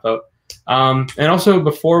is an upvote. And also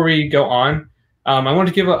before we go on, I want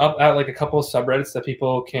to give out like a couple of subreddits that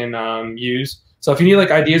people can use. So if you need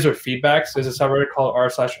like ideas or feedbacks, there's a subreddit called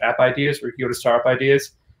r/appideas where you can go to start up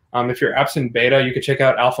ideas. If your app's in beta, you could check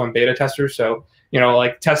out alphaandbetatesters. So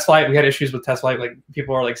like test flight, we had issues with test flight. Like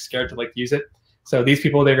people are like scared to like use it. So these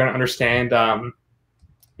people, they're going to understand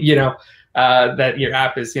that your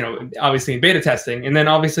app is, obviously in beta testing. And then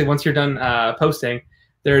obviously once you're done posting,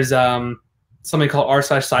 there's something called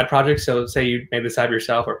r/side projects. So say you made this app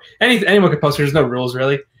yourself, or anyone could post. There's no rules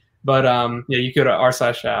really, but yeah, you go to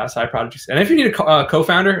r/side projects. And if you need a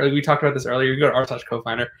co-founder, like we talked about this earlier, you go to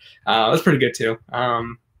r/co-founder. That's pretty good too.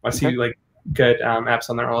 I see like good apps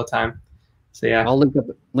on there all the time. So yeah, I'll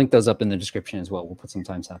link those up in the description as well. We'll put some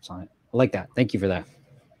timestamps on it. I like that. Thank you for that.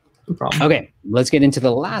 No problem. Okay, let's get into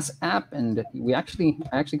the last app, and I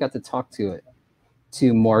actually got to talk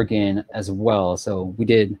to Morgan as well. So we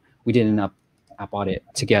did an app audit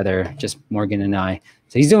together, just Morgan and I.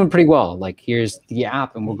 So he's doing pretty well. Like, here's the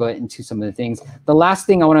app, and we'll go into some of the things. The last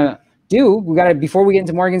thing I want to do, before we get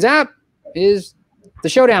into Morgan's app, is the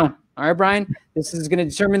showdown. All right, Brian, this is going to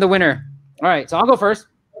determine the winner. All right, so I'll go first.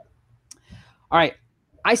 All right,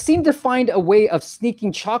 I seem to find a way of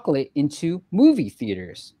sneaking chocolate into movie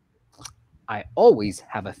theaters. I always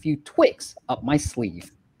have a few tricks up my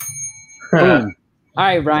sleeve. Boom. All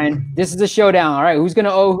right, Brian, this is the showdown. All right, who's going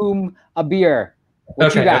to owe whom a beer?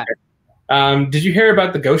 What you got? Okay. Did you hear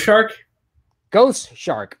about the ghost shark? Ghost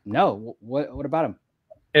shark? No. What about him?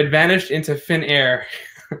 It vanished into thin air.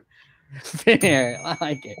 Thin air. I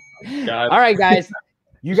like it. God. All right, guys.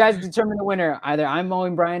 You guys determine the winner. Either I'm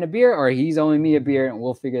owing Brian a beer or he's owing me a beer, and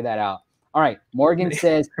we'll figure that out. All right. Morgan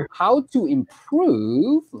says, how to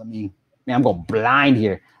improve. I'm going blind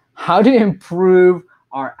here. How to improve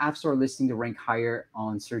our App Store listing to rank higher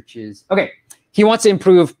on searches. Okay. He wants to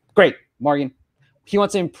improve. Great, Morgan. He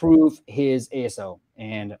wants to improve his ASO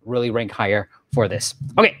and really rank higher for this.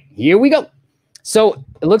 Okay, here we go. So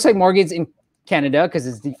it looks like Morgan's in Canada because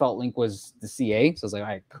his default link was the CA. So I was like, all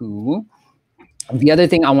right, cool. The other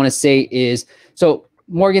thing I want to say is, so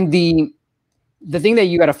Morgan, the thing that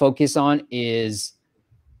you got to focus on is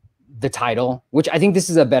the title, which I think this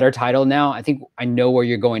is a better title now. I think I know where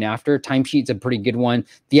you're going after. Timesheet's a pretty good one.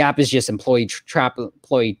 The app is just employee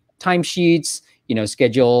timesheets,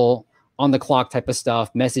 schedule on the clock type of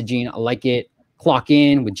stuff, messaging. I like it. Clock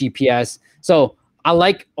in with GPS. So I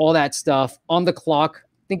like all that stuff on the clock.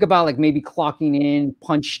 Think about like maybe clocking in,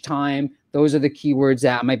 punch time. Those are the keywords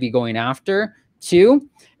that I might be going after too.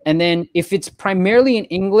 And then if it's primarily in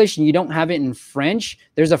English and you don't have it in French,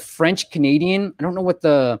 there's a French Canadian. I don't know what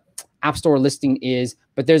the App Store listing is,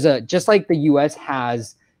 but there's just like the US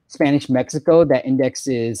has Spanish Mexico that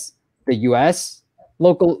indexes the US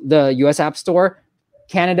App Store.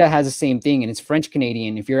 Canada has the same thing, and it's French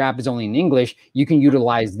Canadian. If your app is only in English, you can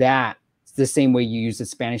utilize that. It's the same way you use the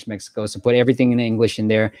Spanish Mexico. So put everything in English in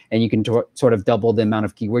there, and you can sort of double the amount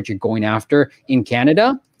of keywords you're going after in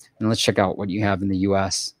Canada. And let's check out what you have in the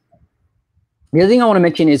US. The other thing I want to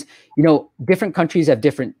mention is, different countries have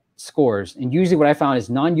different scores. And usually what I found is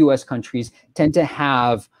non-US countries tend to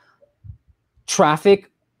have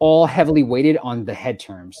traffic all heavily weighted on the head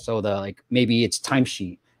terms. So maybe it's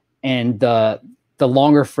timesheet, and the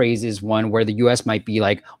longer phrase is one where the US might be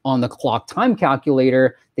like on the clock time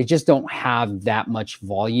calculator. They just don't have that much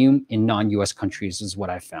volume in non-US countries is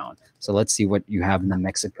what I found. So let's see what you have in the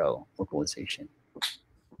Mexico localization.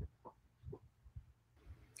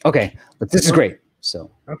 Okay, but this is great.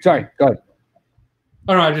 So sorry, go ahead.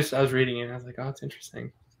 Oh no, I was reading it and I was like, oh, it's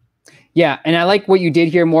interesting. Yeah, and I like what you did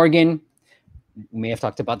here, Morgan. We may have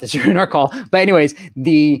talked about this during our call, but anyways,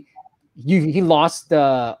 he lost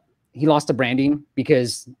the branding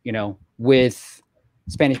because with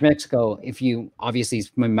Spanish Mexico, if you obviously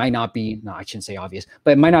it might not be, no, I shouldn't say obvious,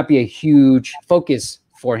 but it might not be a huge focus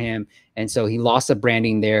for him, and so he lost the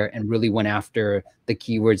branding there and really went after the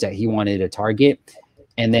keywords that he wanted to target.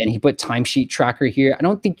 And then he put timesheet tracker here. I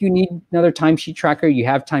don't think you need another timesheet tracker. You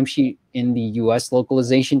have timesheet in the US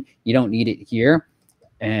localization. You don't need it here.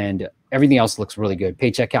 And everything else looks really good.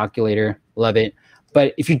 Paycheck calculator, love it.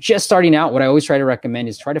 But if you're just starting out, what I always try to recommend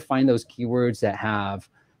is try to find those keywords that have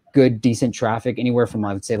good, decent traffic, anywhere from,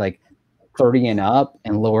 I would say, like 30 and up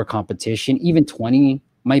and lower competition. Even 20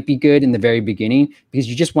 might be good in the very beginning because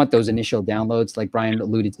you just want those initial downloads, like Brian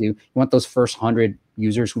alluded to. You want those first 100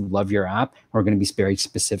 users who love your app who are going to be very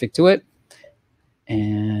specific to it.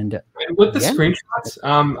 And with the screenshots,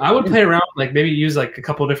 I would play around, like maybe use like a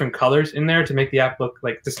couple different colors in there to make the app look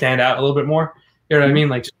like to stand out a little bit more. You know what I mean?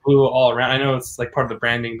 Like just blue all around. I know it's like part of the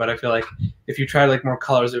branding, but I feel like if you try like more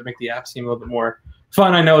colors, it would make the app seem a little bit more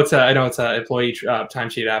fun. I know it's a employee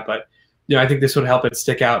timesheet app, but I think this would help it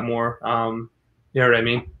stick out more. You know what I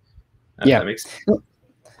mean? Yeah. That makes sense.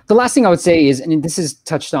 The last thing I would say is, and this is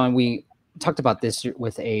touched on, we talked about this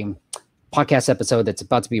with a podcast episode that's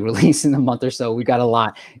about to be released in a month or so. We got a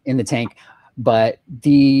lot in the tank, but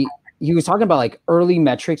he was talking about like early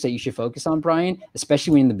metrics that you should focus on, Brian,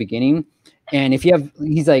 especially when in the beginning. And if you have,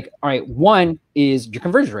 he's like, all right, one is your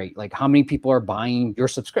conversion rate, like how many people are buying your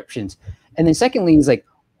subscriptions. And then secondly, is like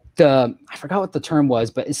I forgot what the term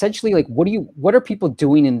was, but essentially like, what are people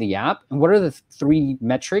doing in the app? And what are the 3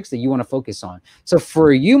 metrics that you want to focus on? So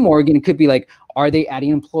for you, Morgan, it could be like, are they adding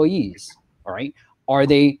employees? All right. Are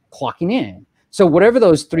they clocking in? So whatever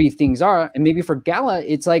those 3 things are, and maybe for Gala,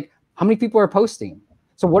 it's like, how many people are posting?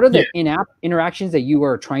 So what are the in-app interactions that you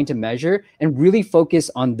are trying to measure, and really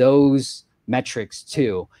focus on those metrics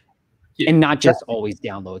too, and not just always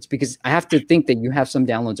downloads, because I have to think that you have some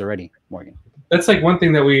downloads already, Morgan. That's like one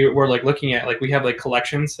thing that we were like looking at. Like we have like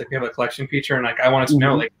collections, like we have a collection feature, and like I wanted to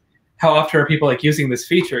know like how often are people like using this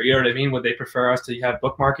feature? You know what I mean? Would they prefer us to have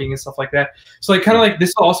bookmarking and stuff like that? So like kind of like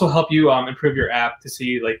this will also help you improve your app to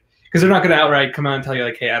see like, because they're not going to outright come out and tell you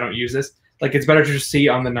like, hey, I don't use this. Like it's better to just see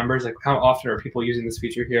on the numbers, like how often are people using this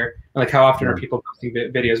feature here, and like how often are people posting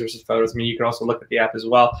videos versus photos. I mean, you can also look at the app as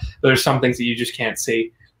well. But there's some things that you just can't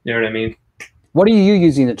see. You know what I mean? What are you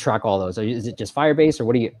using to track all those? Is it just Firebase, or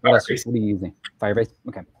what are you using? Firebase?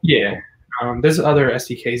 Okay. Yeah. There's other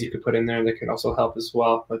SDKs you could put in there that could also help as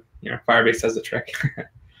well. But you know, Firebase does the trick.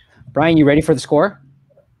 Brian, you ready for the score?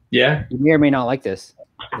 Yeah. You may or may not like this.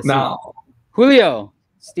 No. Julio,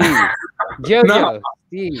 Steve, Jojo,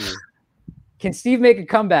 Steve. Can Steve make a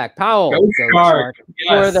comeback? Powell, go Shark.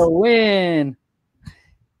 For the win.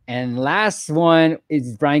 And last one,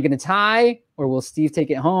 is Brian going to tie, or will Steve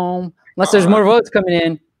take it home? Unless there's more votes coming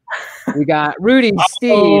in. We got Rudy,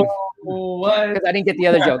 Steve. What? Because I didn't get the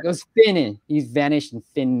other joke. It was Finn. He's vanished in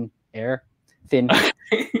thin air. Finn.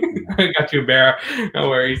 I got you, Bear. No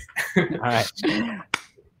worries. All right.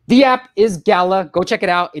 The app is Gala. Go check it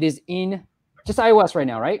out. It is in just iOS right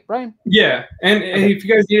now, right, Brian? Yeah. And if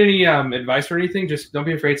you guys need any advice or anything, just don't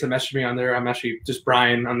be afraid to message me on there. I'm actually just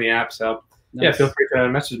Brian on the app. So yeah, feel free to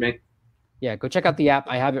message me. Yeah, go check out the app.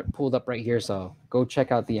 I have it pulled up right here. So go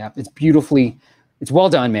check out the app. It's it's well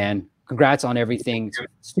done, man. Congrats on everything.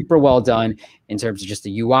 It's super well done in terms of just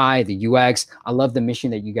the UI, the UX. I love the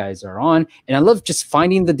mission that you guys are on. And I love just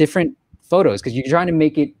finding the different photos, because you're trying to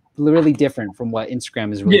make it really different from what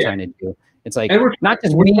Instagram is really trying to do. It's like not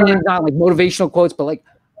just not like motivational quotes, but like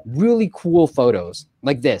really cool photos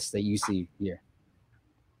like this that you see here.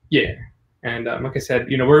 Yeah. And like I said,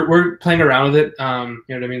 you know, we're playing around with it. You know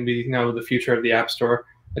what I mean? We know the future of the App Store,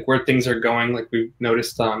 like where things are going. Like we've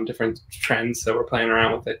noticed different trends, so we're playing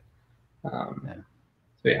around with it. So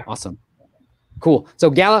yeah. Awesome. Cool. So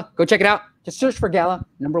Gala, go check it out. Just search for Gala,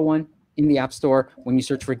 #1 in the App Store when you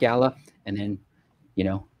search for Gala. And then, you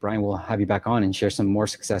know, Brian will have you back on and share some more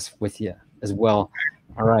success with you as well.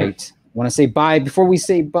 All right. I want to say bye. Before we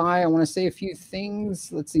say bye, I want to say a few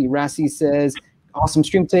things. Let's see. Rassi says, awesome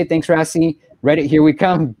stream today. Thanks, Rassi. Reddit, here we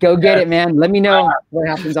come. Go get it, man. Let me know what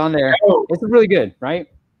happens on there. It's really good, right?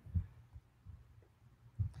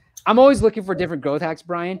 I'm always looking for different growth hacks,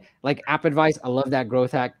 Brian. Like app advice, I love that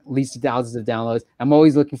growth hack, leads to thousands of downloads. I'm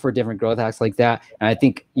always looking for different growth hacks like that. And I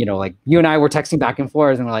think, you know, like you and I were texting back and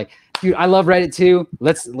forth, and we're like, dude, I love Reddit too.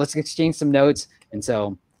 Let's exchange some notes. And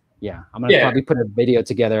so, yeah, I'm gonna probably put a video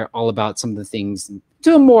together all about some of the things,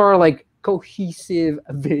 do a more like cohesive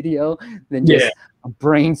video than just a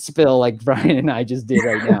brain spill like Brian and I just did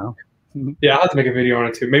right now. Yeah, I'll have to make a video on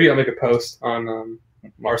it too. Maybe I'll make a post on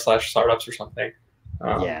r/startups or something.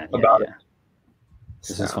 About it.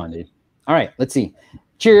 This is fun, dude. All right, let's see.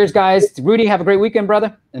 Cheers, guys. Rudy, have a great weekend,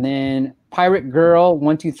 brother. And then Pirate Girl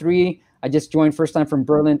 123. I just joined first time from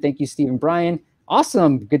Berlin. Thank you, Steve and Brian.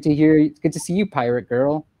 Awesome. Good to hear. Good to see you, Pirate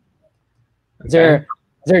Girl. Is there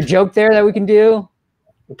a joke there that we can do?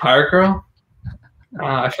 Pirate Girl?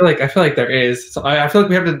 I feel like there is. So I feel like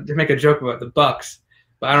we have to make a joke about the Bucks,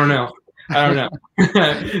 but I don't know.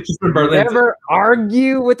 Just from Berlin. Never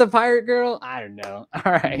argue with the Pirate Girl? I don't know.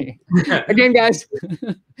 All right. Again, guys,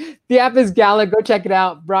 the app is Gala. Go check it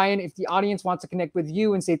out. Brian, if the audience wants to connect with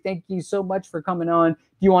you and say thank you so much for coming on, do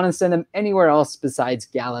you want to send them anywhere else besides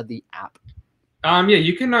Gala, the app? Yeah,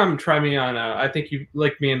 you can try me on, I think you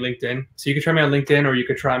like me on LinkedIn. So you can try me on LinkedIn, or you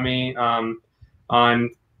could try me on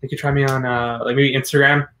like maybe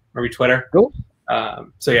Instagram or maybe Twitter. Cool.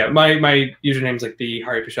 So yeah, my username is like the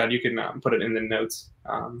Harp Shot. You can put it in the notes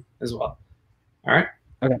as well. All right.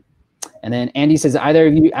 Okay. And then Andy says, either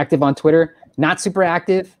of you active on Twitter? Not super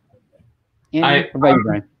active. Andy, what about you,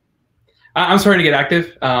 Brian? I'm starting to get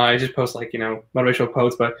active. I just post like, you know, motivational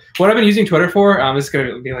posts, but what I've been using Twitter for, this is going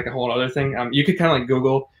to be like a whole other thing. You could kind of like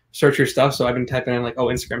Google search your stuff. So I've been typing in like, oh,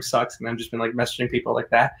 Instagram sucks. And I've just been like messaging people like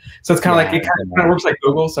that. So it's kind of like, it kind of works like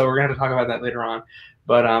Google. So we're going to have to talk about that later on.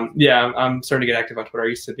 But yeah, I'm starting to get active on Twitter. I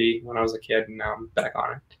used to be when I was a kid, and now I'm back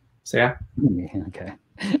on it. So yeah. Okay.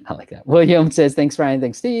 I like that. William says, thanks, Ryan.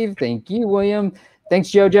 Thanks, Steve. Thank you, William. Thanks,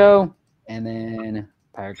 Jojo. And then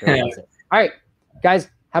Pirate Girl. That's it. All right, guys,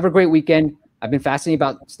 have a great weekend. I've been fascinated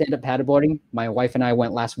about stand-up paddleboarding. My wife and I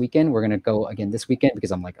went last weekend. We're going to go again this weekend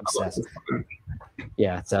because I'm like obsessed.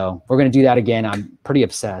 Yeah, so we're going to do that again. I'm pretty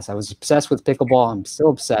obsessed. I was obsessed with pickleball. I'm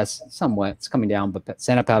still obsessed somewhat. It's coming down, but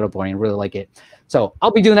stand-up paddleboarding, I really like it. So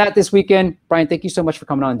I'll be doing that this weekend. Brian, thank you so much for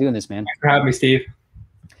coming on and doing this, man. Thanks for having me, Steve.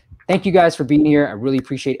 Thank you guys for being here. I really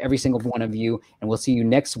appreciate every single one of you. And we'll see you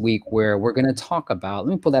next week where we're going to talk about,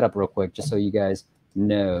 let me pull that up real quick just so you guys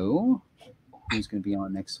know who's going to be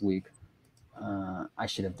on next week. I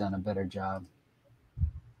should have done a better job.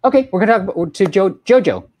 Okay, we're going to talk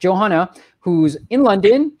to Johanna, who's in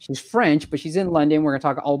London. She's French, but she's in London. We're going to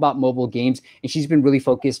talk all about mobile games. And she's been really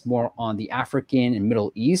focused more on the African and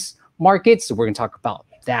Middle East markets. So we're going to talk about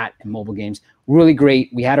that and mobile games. Really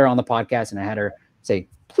great. We had her on the podcast and I had her say,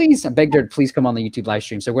 please, I begged her to please come on the YouTube live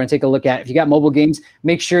stream. So we're going to take a look at, if you got mobile games,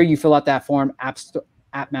 make sure you fill out that form,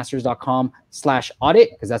 appmasters.com/audit,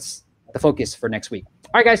 because that's the focus for next week.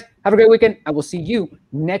 All right, guys, have a great weekend. I will see you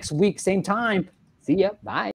next week, same time. See ya. Bye.